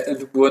Adderia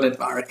and won in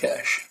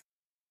Marrakesh,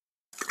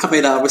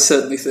 I was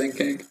certainly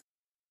thinking,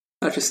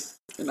 I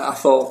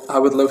thought I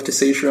would love to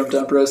see Jerome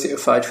D'Ambrosio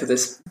fight for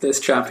this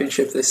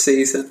championship this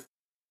season.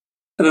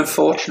 And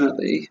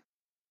unfortunately,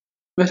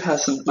 it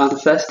hasn't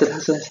manifested,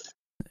 has it?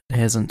 It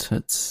hasn't.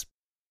 It's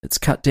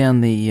cut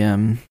down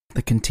the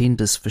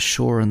contenders for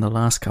sure in the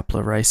last couple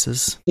of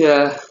races.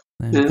 Yeah.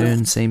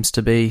 Verne seems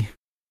to be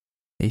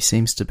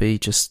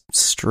just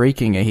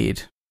streaking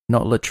ahead.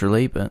 Not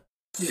literally, but...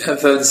 Yeah,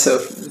 Verne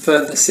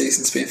this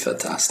season's been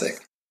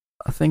fantastic.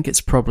 I think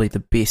it's probably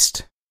the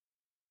best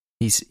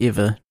he's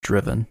ever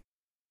driven.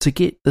 To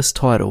get this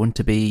title and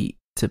to be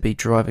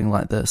driving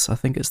like this, I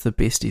think it's the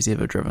best he's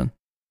ever driven.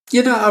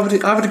 I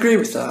would agree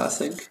with that, I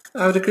think.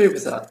 I would agree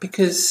with that,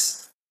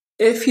 because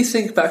if you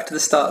think back to the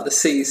start of the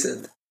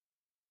season,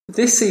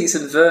 this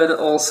season Verne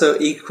also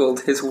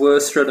equalled his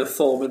worst run of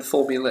form in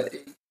Formula E.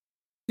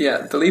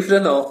 Yeah, believe it or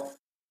not,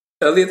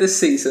 earlier this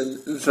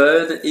season,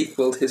 Verne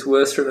equalled his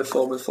worst run of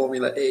form in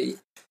Formula E,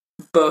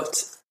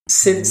 but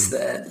since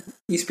then,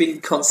 he's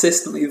been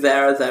consistently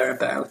there or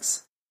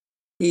thereabouts.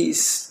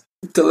 He's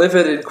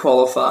delivered in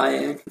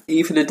qualifying,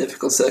 even in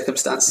difficult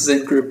circumstances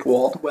in Group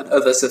 1 when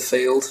others have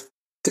failed,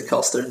 Da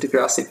Costa and Di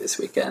Grassi this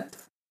weekend.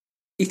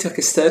 He took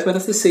his 3rd win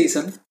of the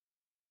season,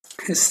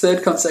 his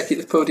third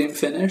consecutive podium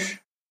finish,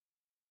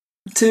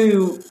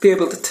 to be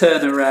able to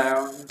turn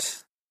around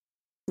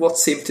what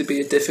seemed to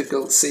be a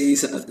difficult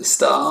season at the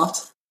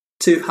start,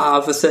 to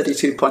have a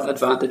 32-point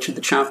advantage in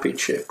the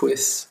championship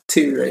with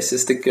 2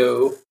 races to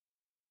go.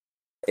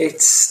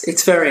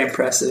 It's very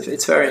impressive.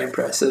 It's very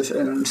impressive,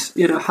 and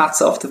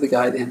hats off to the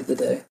guy at the end of the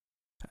day.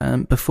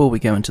 Before we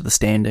go into the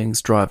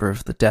standings, driver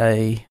of the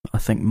day, I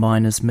think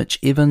mine is Mitch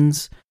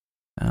Evans.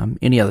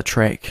 Any other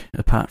track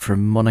apart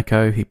from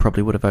Monaco, he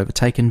probably would have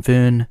overtaken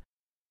Verne.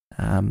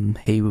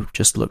 He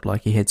just looked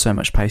like he had so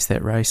much pace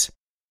that race.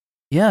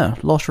 Yeah,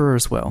 Lotterer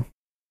as well.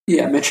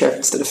 Yeah, Mitch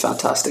Evans did a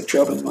fantastic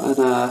job in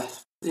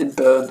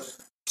Bern.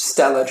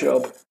 Stellar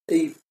job.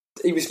 He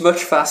was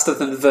much faster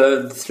than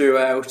Verne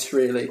throughout,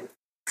 really.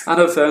 I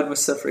know Verne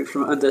was suffering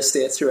from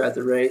understeer throughout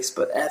the race,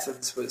 but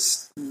Evans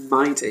was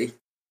mighty.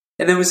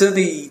 And there was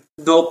only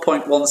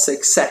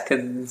 0.16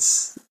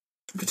 seconds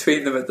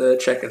between them at the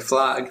checkered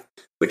flag,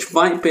 which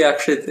might be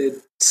actually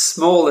the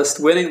smallest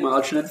winning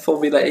margin in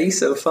Formula E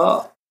so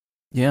far.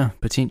 Yeah,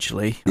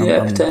 potentially.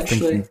 I'm potentially.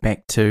 Thinking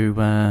back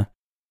to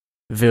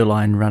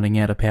Verline running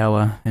out of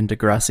power and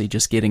Degrassi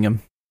just getting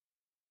him.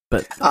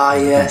 But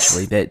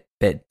eventually that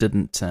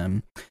didn't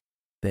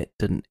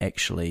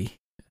actually...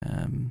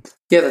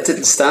 that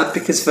didn't stand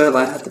because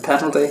Verline had the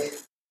penalty.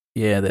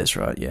 Yeah, that's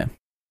right, yeah.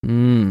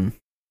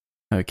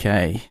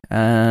 Okay.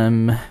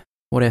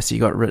 What else you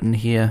got written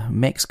here?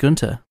 Max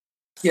Günther.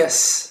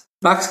 Yes,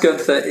 Max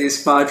Günther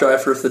is my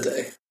driver of the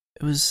day.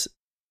 It was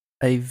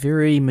a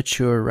very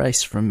mature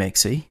race from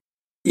Maxi.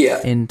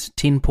 Yeah. And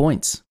 10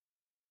 points.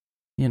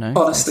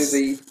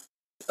 Honestly,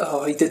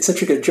 he did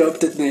such a good job,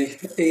 didn't he?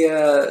 He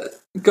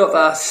got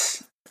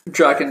that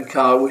Dragon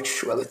car,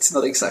 which, well, it's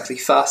not exactly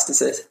fast,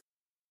 is it?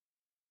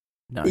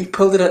 No. He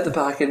pulled it at the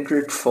back in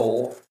Group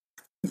 4,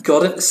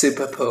 got into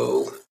Super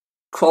Pole,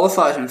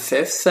 qualified in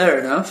 5th, fair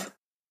enough,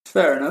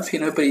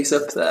 but he's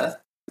up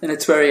there. And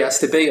it's where he has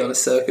to be on a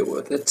circuit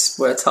where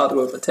it's hard to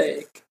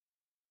overtake.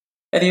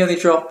 And he only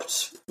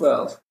dropped,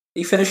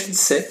 he finished in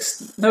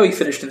 6th. No, he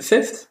finished in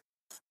 5th.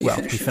 He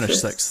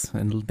finished 6th,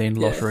 and then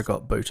Lotterer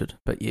got booted,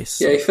 but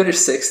yes. Yeah, he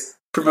finished 6th,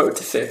 promoted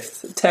to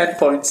 5th. 10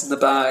 points in the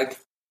bag.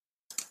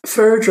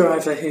 For a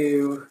driver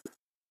who...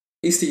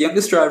 He's the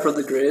youngest driver on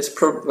the grid,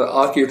 probably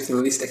arguably the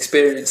least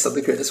experienced on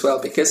the grid as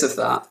well because of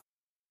that.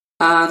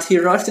 And he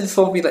arrived in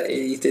Formula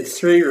E, did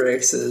 3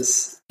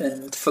 races,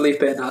 and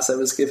Felipe Nasr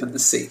was given the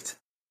seat.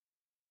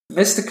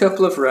 Missed a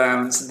couple of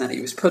rounds, and then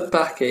he was put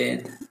back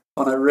in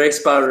on a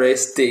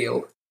race-by-race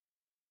deal.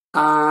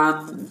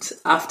 And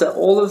after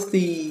all of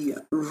the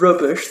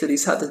rubbish that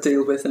he's had to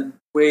deal with and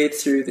wade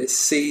through this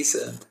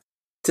season,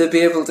 to be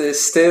able to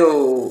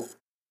still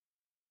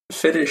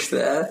finish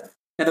there,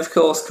 and of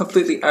course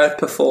completely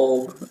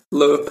outperform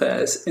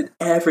Lopez in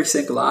every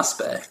single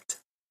aspect,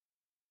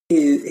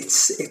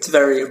 it's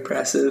very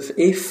impressive.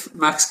 If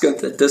Max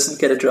Günther doesn't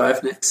get a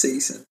drive next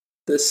season,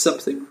 there's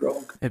something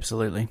wrong.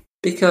 Absolutely.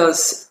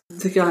 Because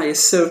the guy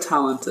is so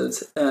talented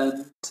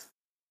and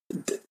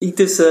he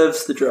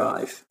deserves the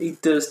drive. He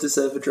does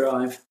deserve a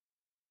drive.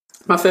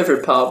 My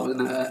favourite part,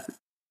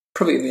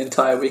 probably in the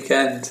entire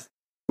weekend,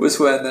 was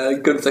when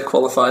Günther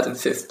qualified in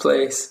 5th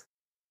place.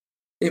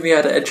 We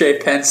had Jay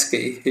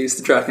Penske, who's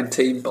the Dragon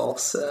team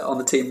boss, on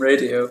the team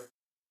radio,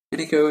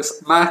 and he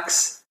goes,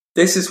 "Max,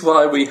 this is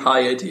why we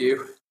hired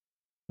you."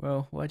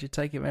 Well, why'd you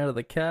take him out of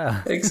the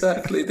car?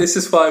 Exactly. This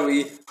is why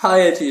we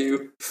hired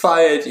you,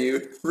 fired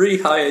you,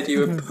 rehired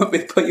you, and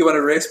put you on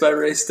a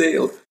race-by-race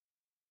deal.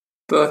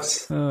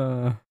 But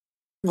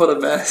what a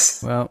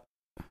mess. Well,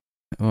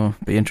 it'll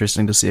be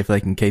interesting to see if they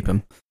can keep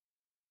him.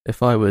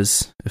 If I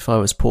was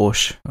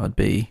Porsche, I'd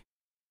be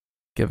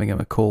giving him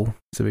a call,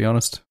 to be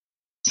honest.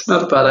 It's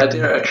not a bad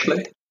idea,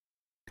 actually.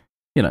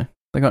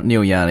 They got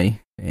Neil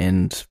Yarny,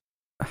 and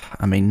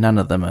I mean, none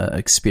of them are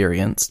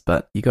experienced,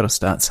 but you got to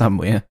start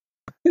somewhere.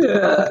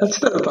 Yeah,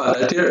 that's not a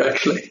bad idea,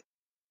 actually.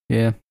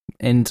 Yeah,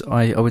 and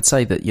I would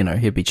say that,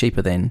 he'd be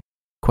cheaper than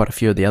quite a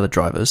few of the other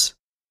drivers.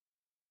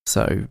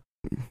 So,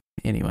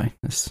 anyway,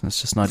 that's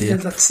just an idea. Yeah,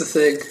 that's the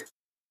thing.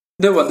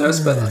 No one knows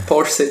about that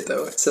Porsche seat,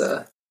 though. It's,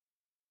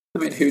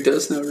 who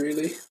does know,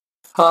 really?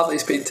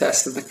 Hartley's been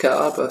testing the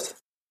car, but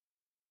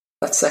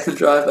that second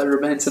driver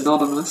remains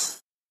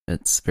anonymous.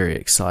 It's very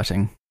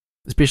exciting,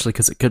 especially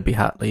because it could be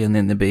Hartley, and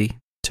then there'd be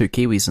 2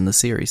 Kiwis in the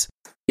series.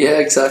 Yeah,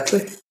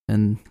 exactly.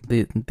 And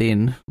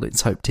then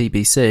let's hope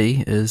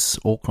TBC is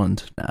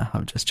Auckland. Nah,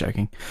 I'm just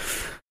joking.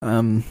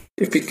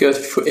 It'd be good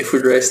if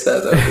we'd race there,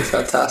 though. It'd be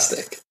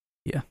fantastic.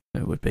 Yeah,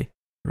 it would be.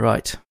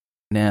 Right.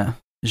 Now,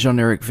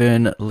 Jean-Eric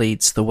Verne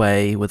leads the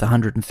way with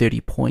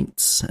 130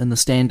 points in the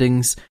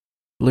standings.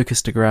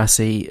 Lucas Di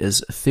Grassi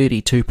is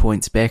 32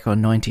 points back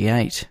on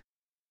 98.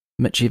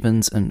 Mitch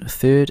Evans in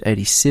 3rd,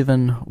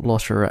 87.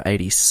 Lotterer,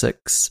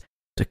 86.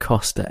 Da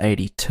Costa,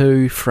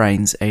 82.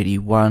 Fraines,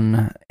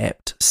 81.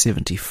 Abt,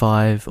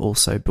 75.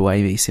 Also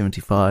Buemi,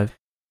 75.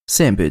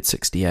 Sam Bird,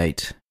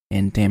 68.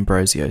 And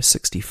D'Ambrosio,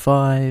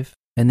 65.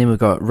 And then we've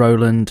got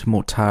Roland,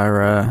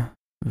 Mortara,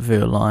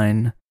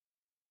 Verline,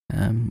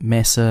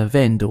 Massa,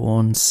 Van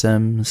Dorn,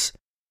 Sims.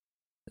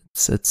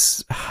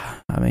 It's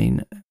I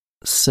mean,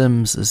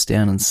 Sims is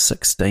down in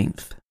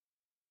 16th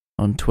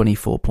on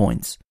 24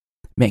 points.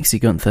 Maxi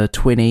Gunther,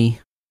 20.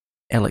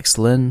 Alex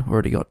Lynn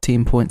already got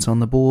 10 points on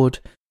the board.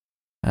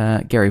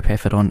 Gary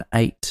Paffett on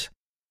 8.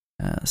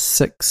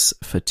 6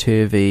 for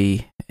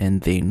Turvey,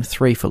 and then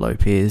 3 for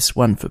Lopez,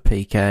 1 for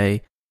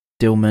PK.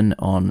 Dillman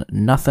on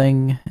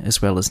nothing,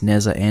 as well as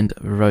Nazza and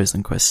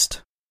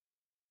Rosenquist.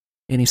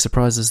 Any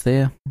surprises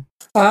there?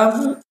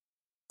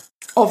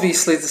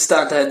 Obviously, the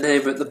standout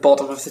name at the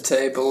bottom of the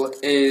table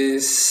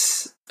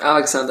is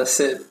Alexander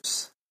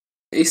Sims.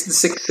 He's in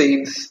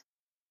 16th.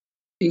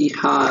 He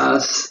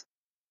has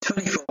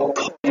 24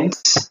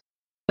 points.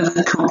 And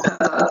then compare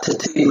that to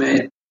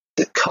teammate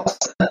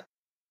DaCosta.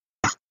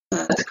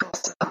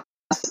 DaCosta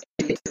has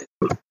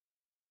 82.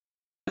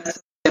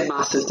 That's a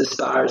massive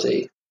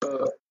disparity.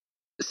 But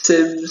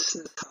Sims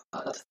has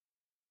had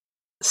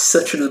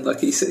such an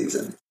unlucky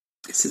season.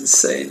 It's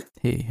insane.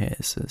 He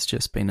has. It's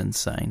just been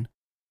insane.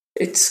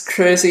 It's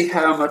crazy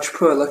how much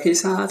poor luck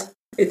he's had.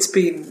 It's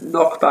been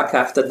knockback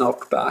after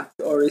knockback,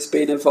 or he's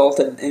been involved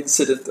in an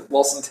incident that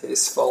wasn't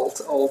his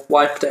fault, or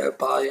wiped out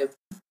by a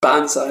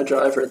banzai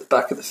driver at the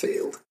back of the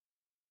field.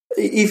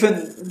 Even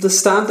the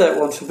standout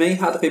one for me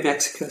had to be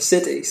Mexico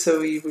City,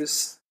 so he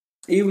was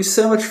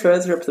so much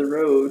further up the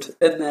road,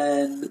 and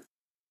then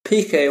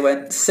PK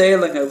went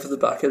sailing over the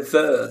back of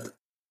Vern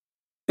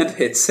and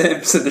hit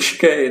Sims in the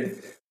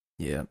chicane.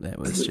 Yeah, that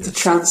was the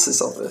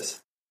chances of it.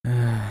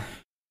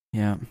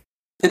 Yeah.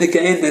 And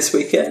again this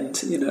weekend,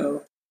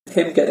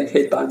 him getting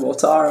hit by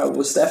Mortara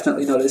was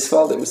definitely not his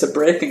fault. It was a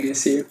braking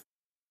issue.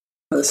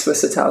 The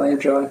Swiss-Italian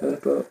driver,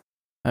 but...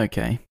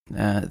 Okay.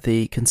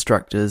 The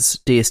constructors,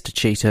 DS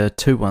Techeetah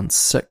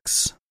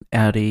 216,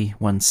 Audi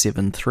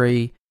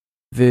 173,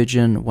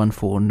 Virgin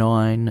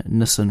 149,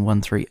 Nissan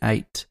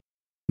 138,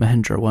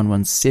 Mahindra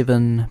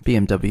 117,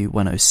 BMW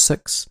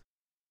 106,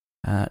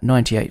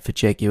 98 for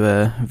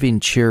Jaguar,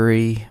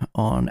 Venturi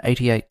on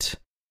 88,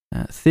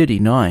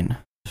 39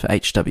 for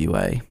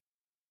HWA,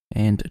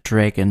 and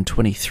Dragon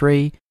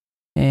 23,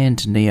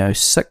 and Neo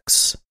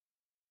 6,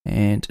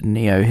 and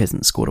Neo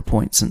hasn't scored a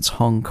point since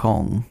Hong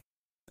Kong.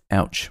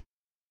 Ouch.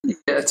 Yeah,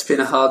 it's been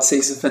a hard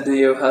season for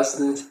Neo,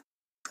 hasn't it?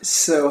 It's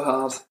so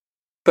hard.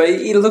 But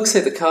it looks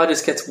like the car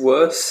just gets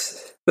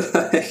worse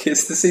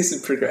as the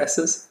season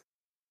progresses.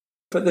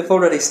 But they've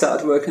already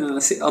started working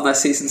on their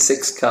Season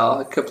 6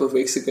 car a couple of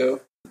weeks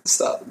ago at the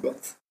start of the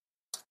month.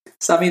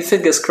 So,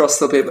 fingers crossed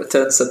they'll be able to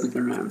turn something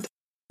around.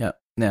 Yeah.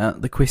 Now,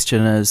 the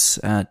question is,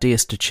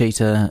 DS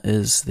Techeetah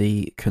is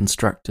the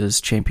Constructors'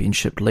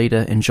 Championship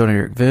leader, and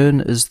Jean-Eric Verne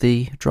is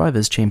the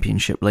Drivers'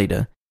 Championship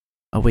leader.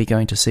 Are we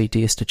going to see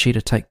DS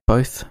Techeetah take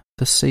both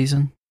this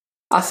season?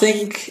 I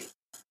think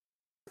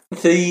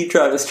the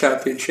Drivers'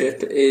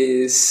 Championship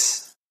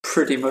is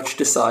pretty much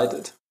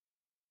decided.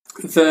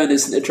 Verne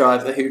isn't a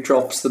driver who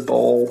drops the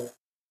ball.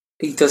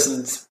 He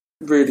doesn't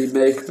really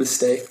make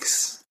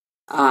mistakes.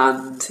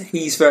 And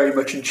he's very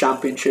much in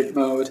championship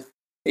mode.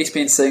 He's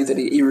been saying that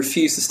he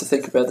refuses to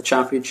think about the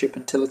championship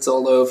until it's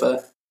all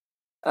over.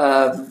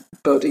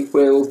 But he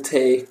will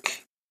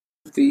take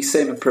the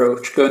same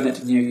approach going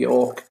into New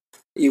York.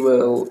 He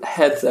will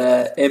head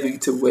there aiming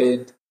to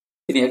win,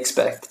 and he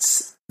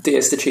expects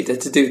DS Techeetah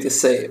to do the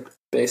same,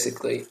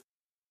 basically.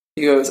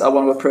 He goes, I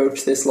want to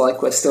approach this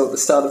like we're still at the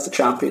start of the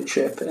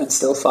championship and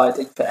still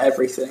fighting for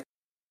everything.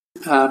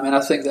 And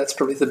I think that's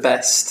probably the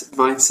best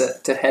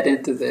mindset to head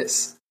into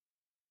this.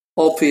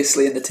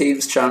 Obviously, in the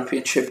team's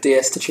championship,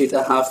 DS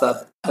Techeetah have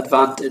that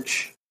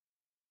advantage,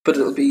 but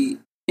it'll be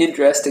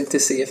interesting to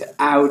see if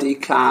Audi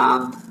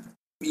can,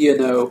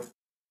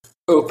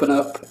 open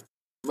up,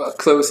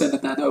 close in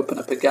and then open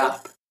up a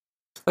gap,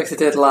 like they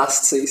did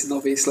last season,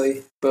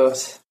 obviously.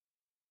 But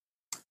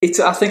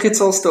I think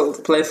it's all still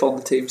to play for in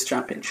the team's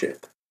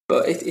championship.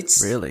 But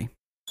it's really.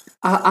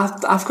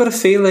 I've got a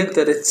feeling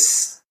that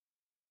it's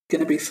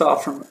going to be far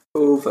from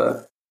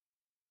over.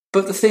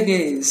 But the thing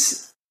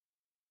is,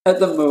 at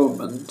the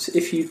moment,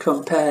 if you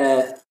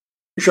compare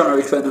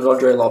Jean-Eric Verne and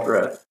Andre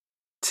Lotterer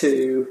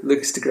to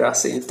Lucas Di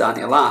Grassi and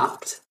Daniel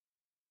Abt,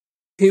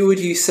 who would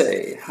you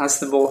say has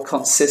the more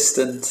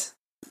consistent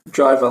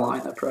driver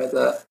lineup right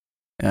there?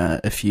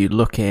 If you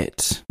look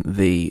at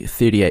the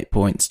 38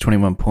 points,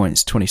 21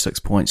 points, 26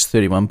 points,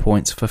 31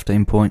 points,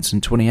 15 points,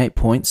 and 28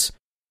 points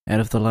out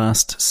of the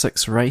last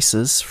 6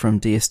 races from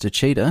DS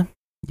Techeetah,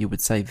 you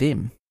would say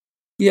them.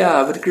 Yeah,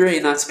 I would agree,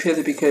 and that's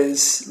purely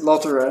because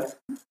Lotterer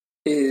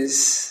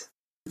is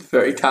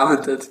very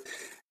talented,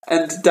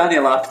 and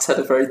Daniel Abt had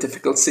a very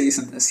difficult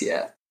season this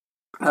year.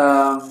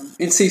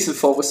 In Season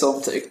 4 we saw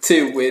him take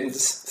 2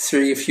 wins,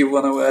 3 if you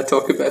want to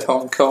talk about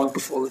Hong Kong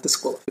before the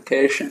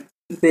disqualification.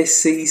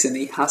 This season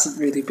he hasn't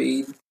really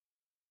been...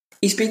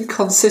 He's been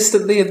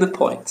consistently in the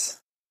points.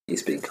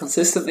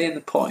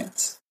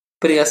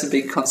 But he hasn't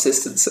been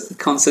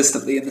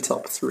consistently in the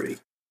top 3.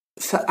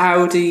 For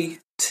Audi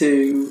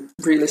to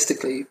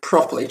realistically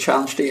properly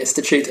challenge DS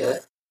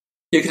Techeetah,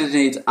 you're going to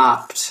need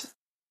Abt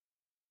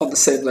on the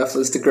same level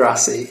as Di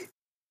Grassi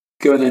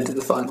going into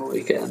the final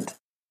weekend.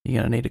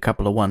 You're going to need a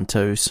couple of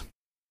 1-2s.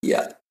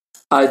 Yeah,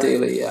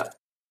 ideally, yeah.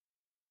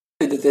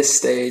 And at this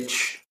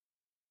stage,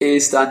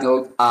 is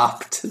Daniel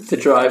Abt the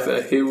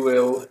driver who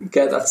will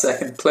get that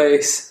second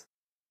place?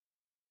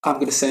 I'm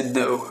going to say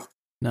no.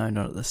 No,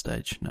 not at this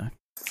stage, no.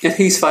 And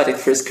he's fighting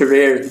for his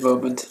career at the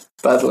moment,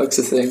 by the looks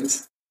of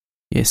things.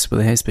 Yes, well,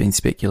 there has been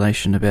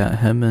speculation about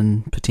him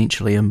and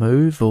potentially a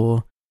move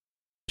or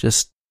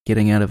just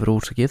getting out of it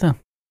altogether.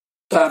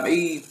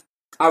 I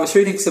was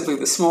reading something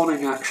this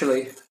morning,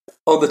 actually,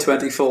 on the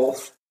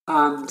 24th,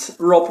 and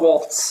Rob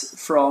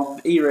Watts from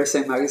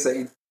eRacing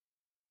magazine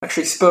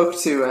actually spoke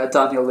to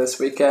Daniel this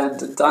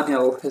weekend, and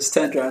Daniel has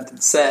turned around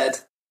and said,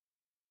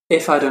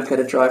 if I don't get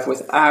a drive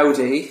with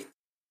Audi,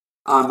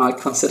 I might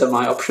consider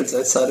my options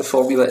outside of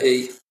Formula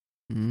E.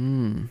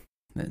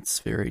 That's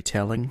very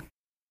telling.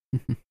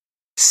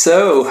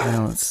 So,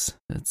 well,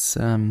 it's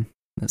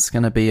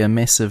going to be a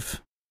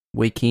massive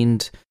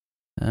weekend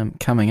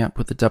coming up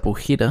with a double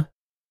header.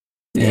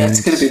 Yeah,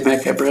 it's going to be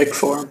make or break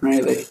for him,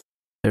 really.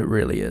 It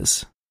really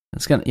is.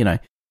 It's going to,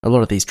 a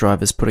lot of these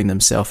drivers putting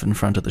themselves in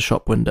front of the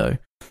shop window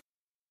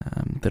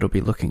that'll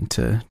be looking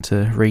to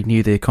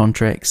renew their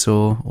contracts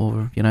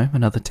or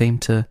another team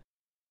to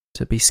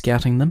be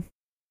scouting them.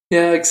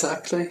 Yeah,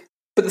 exactly.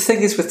 But the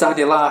thing is with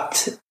Daniel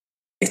Abt,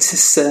 it's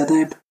his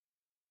surname.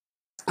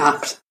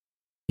 Abt.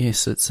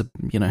 Yes, it's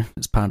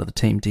it's part of the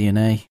team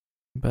DNA.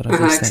 But I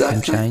guess that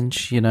can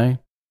change,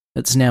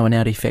 It's now an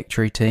Audi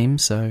factory team,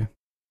 so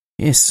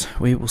yes,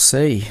 we will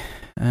see.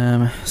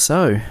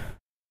 So,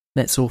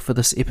 that's all for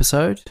this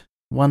episode.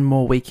 One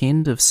more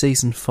weekend of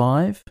Season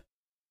 5.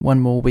 One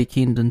more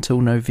weekend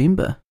until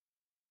November.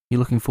 You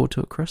looking forward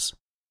to it, Chris?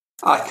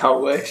 I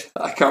can't wait.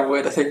 I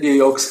think New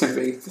York's going to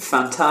be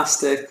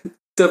fantastic.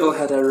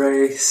 Double-header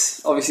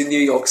race. Obviously, New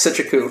York's such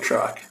a cool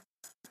track.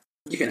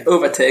 You can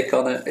overtake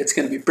on it. It's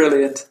going to be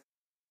brilliant.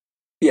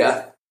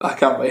 Yeah, I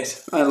can't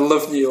wait. I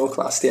loved New York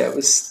last year. It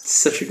was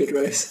such a good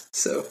race.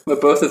 So,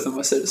 both of them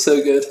were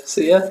so good.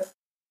 So, yeah.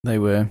 They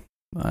were.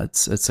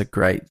 It's a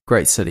great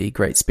city,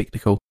 great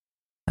spectacle.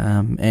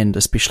 And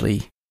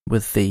especially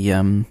with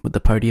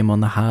the podium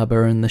on the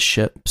harbour and the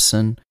ships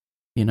and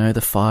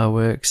the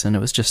fireworks, and it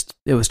was just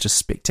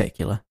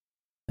spectacular.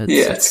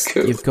 It's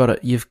cool. You've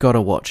got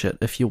to watch it.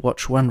 If you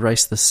watch one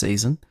race this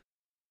season,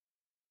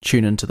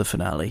 tune into the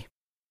finale.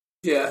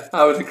 Yeah,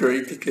 I would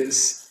agree,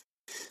 because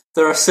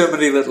there are so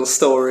many little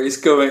stories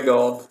going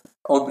on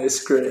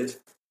this grid,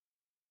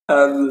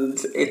 and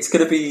it's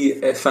going to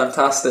be a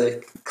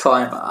fantastic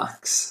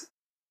climax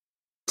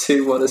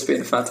to what has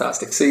been a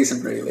fantastic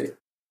season, really.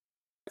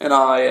 And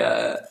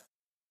I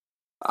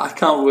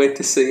can't wait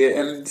to see it,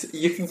 and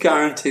you can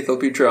guarantee there'll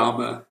be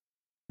drama,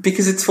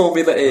 because it's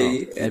Formula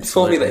E, and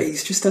Formula E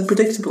is just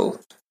unpredictable,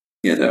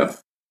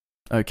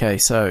 Okay,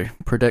 so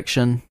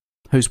prediction: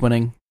 who's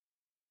winning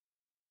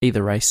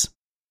either race?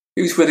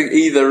 Who's winning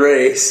either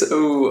race?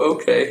 Oh,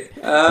 okay.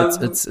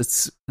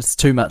 It's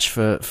too much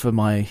for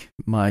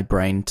my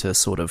brain to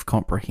sort of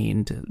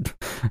comprehend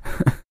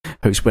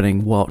who's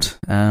winning what.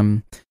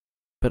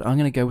 But I'm going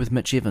to go with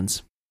Mitch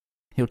Evans.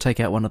 He'll take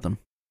out one of them.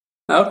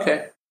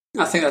 Okay.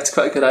 I think that's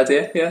quite a good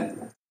idea, yeah.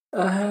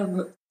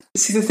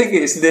 See, the thing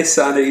is,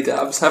 Nissan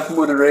EDAMS haven't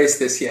won a race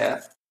this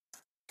year,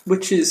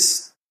 which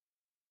is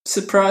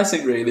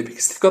surprising, really,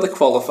 because they've got the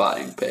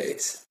qualifying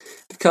pace.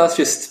 The car's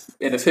just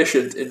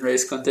inefficient in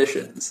race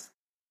conditions.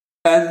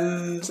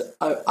 And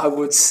I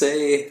would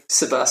say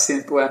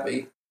Sebastian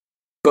Buemi,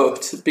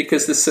 but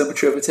because there's so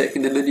much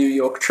overtaking in the New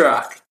York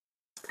track,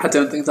 I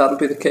don't think that'll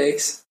be the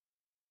case.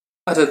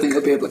 I don't think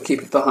they'll be able to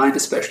keep it behind,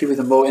 especially with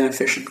a more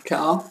inefficient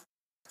car.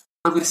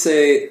 I'm going to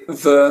say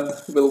Verne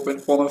will win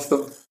one of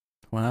them.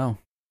 Wow,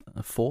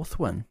 a fourth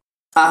one.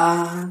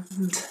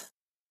 And,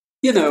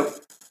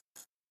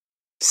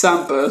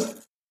 Sam Bird.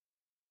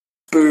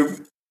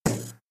 Boom.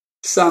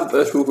 Sam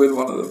Bird will win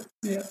one of them,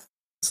 yeah.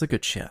 It's a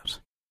good shout.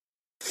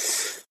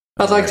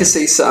 I'd like to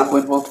see Sam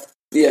win one,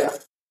 yeah.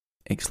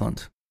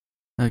 Excellent.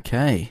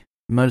 Okay.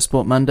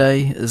 Motorsport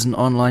Monday is an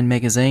online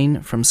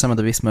magazine from some of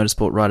the best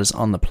motorsport riders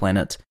on the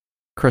planet.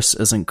 Chris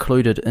is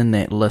included in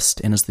that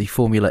list and is the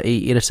Formula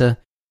E editor.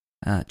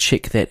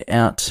 Check that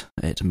out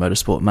at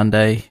Motorsport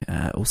Monday,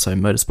 also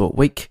Motorsport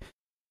Week.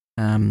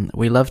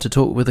 We love to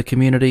talk with the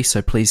community,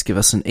 so please give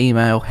us an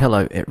email,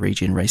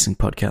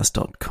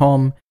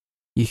 hello@regenracingpodcast.com.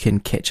 You can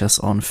catch us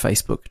on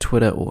Facebook,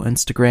 Twitter, or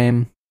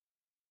Instagram.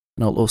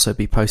 And I'll also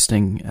be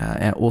posting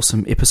our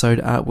awesome episode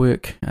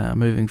artwork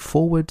moving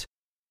forward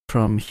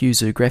from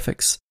Huzu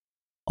Graphics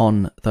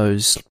on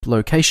those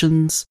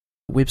locations.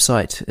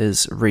 Website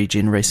is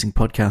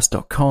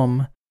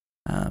regenracingpodcast.com.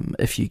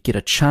 If you get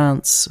a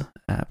chance,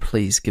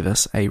 please give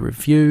us a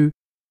review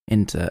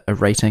and a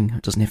rating.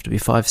 It doesn't have to be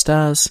 5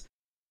 stars.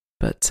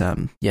 But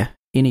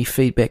any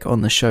feedback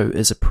on the show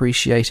is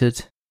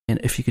appreciated. And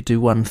if you could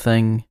do one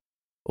thing,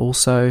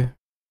 also,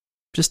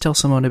 just tell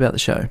someone about the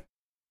show.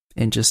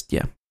 And just,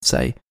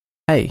 say,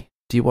 hey,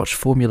 do you watch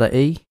Formula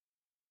E?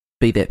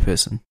 Be that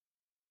person.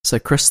 So,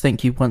 Chris,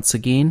 thank you once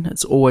again.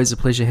 It's always a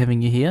pleasure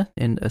having you here,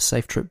 and a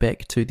safe trip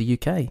back to the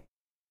UK.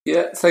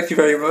 Yeah, thank you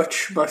very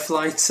much. My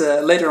flight's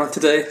later on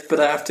today, but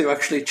I have to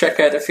actually check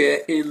out of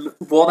here in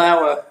 1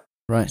 hour.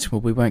 Right,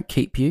 well, we won't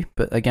keep you,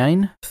 but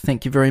again,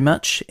 thank you very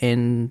much,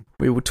 and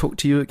we will talk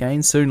to you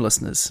again soon,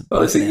 listeners.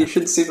 Well, I Bye for think now. you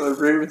should see my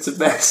room. It's a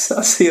mess.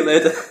 I'll see you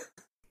later.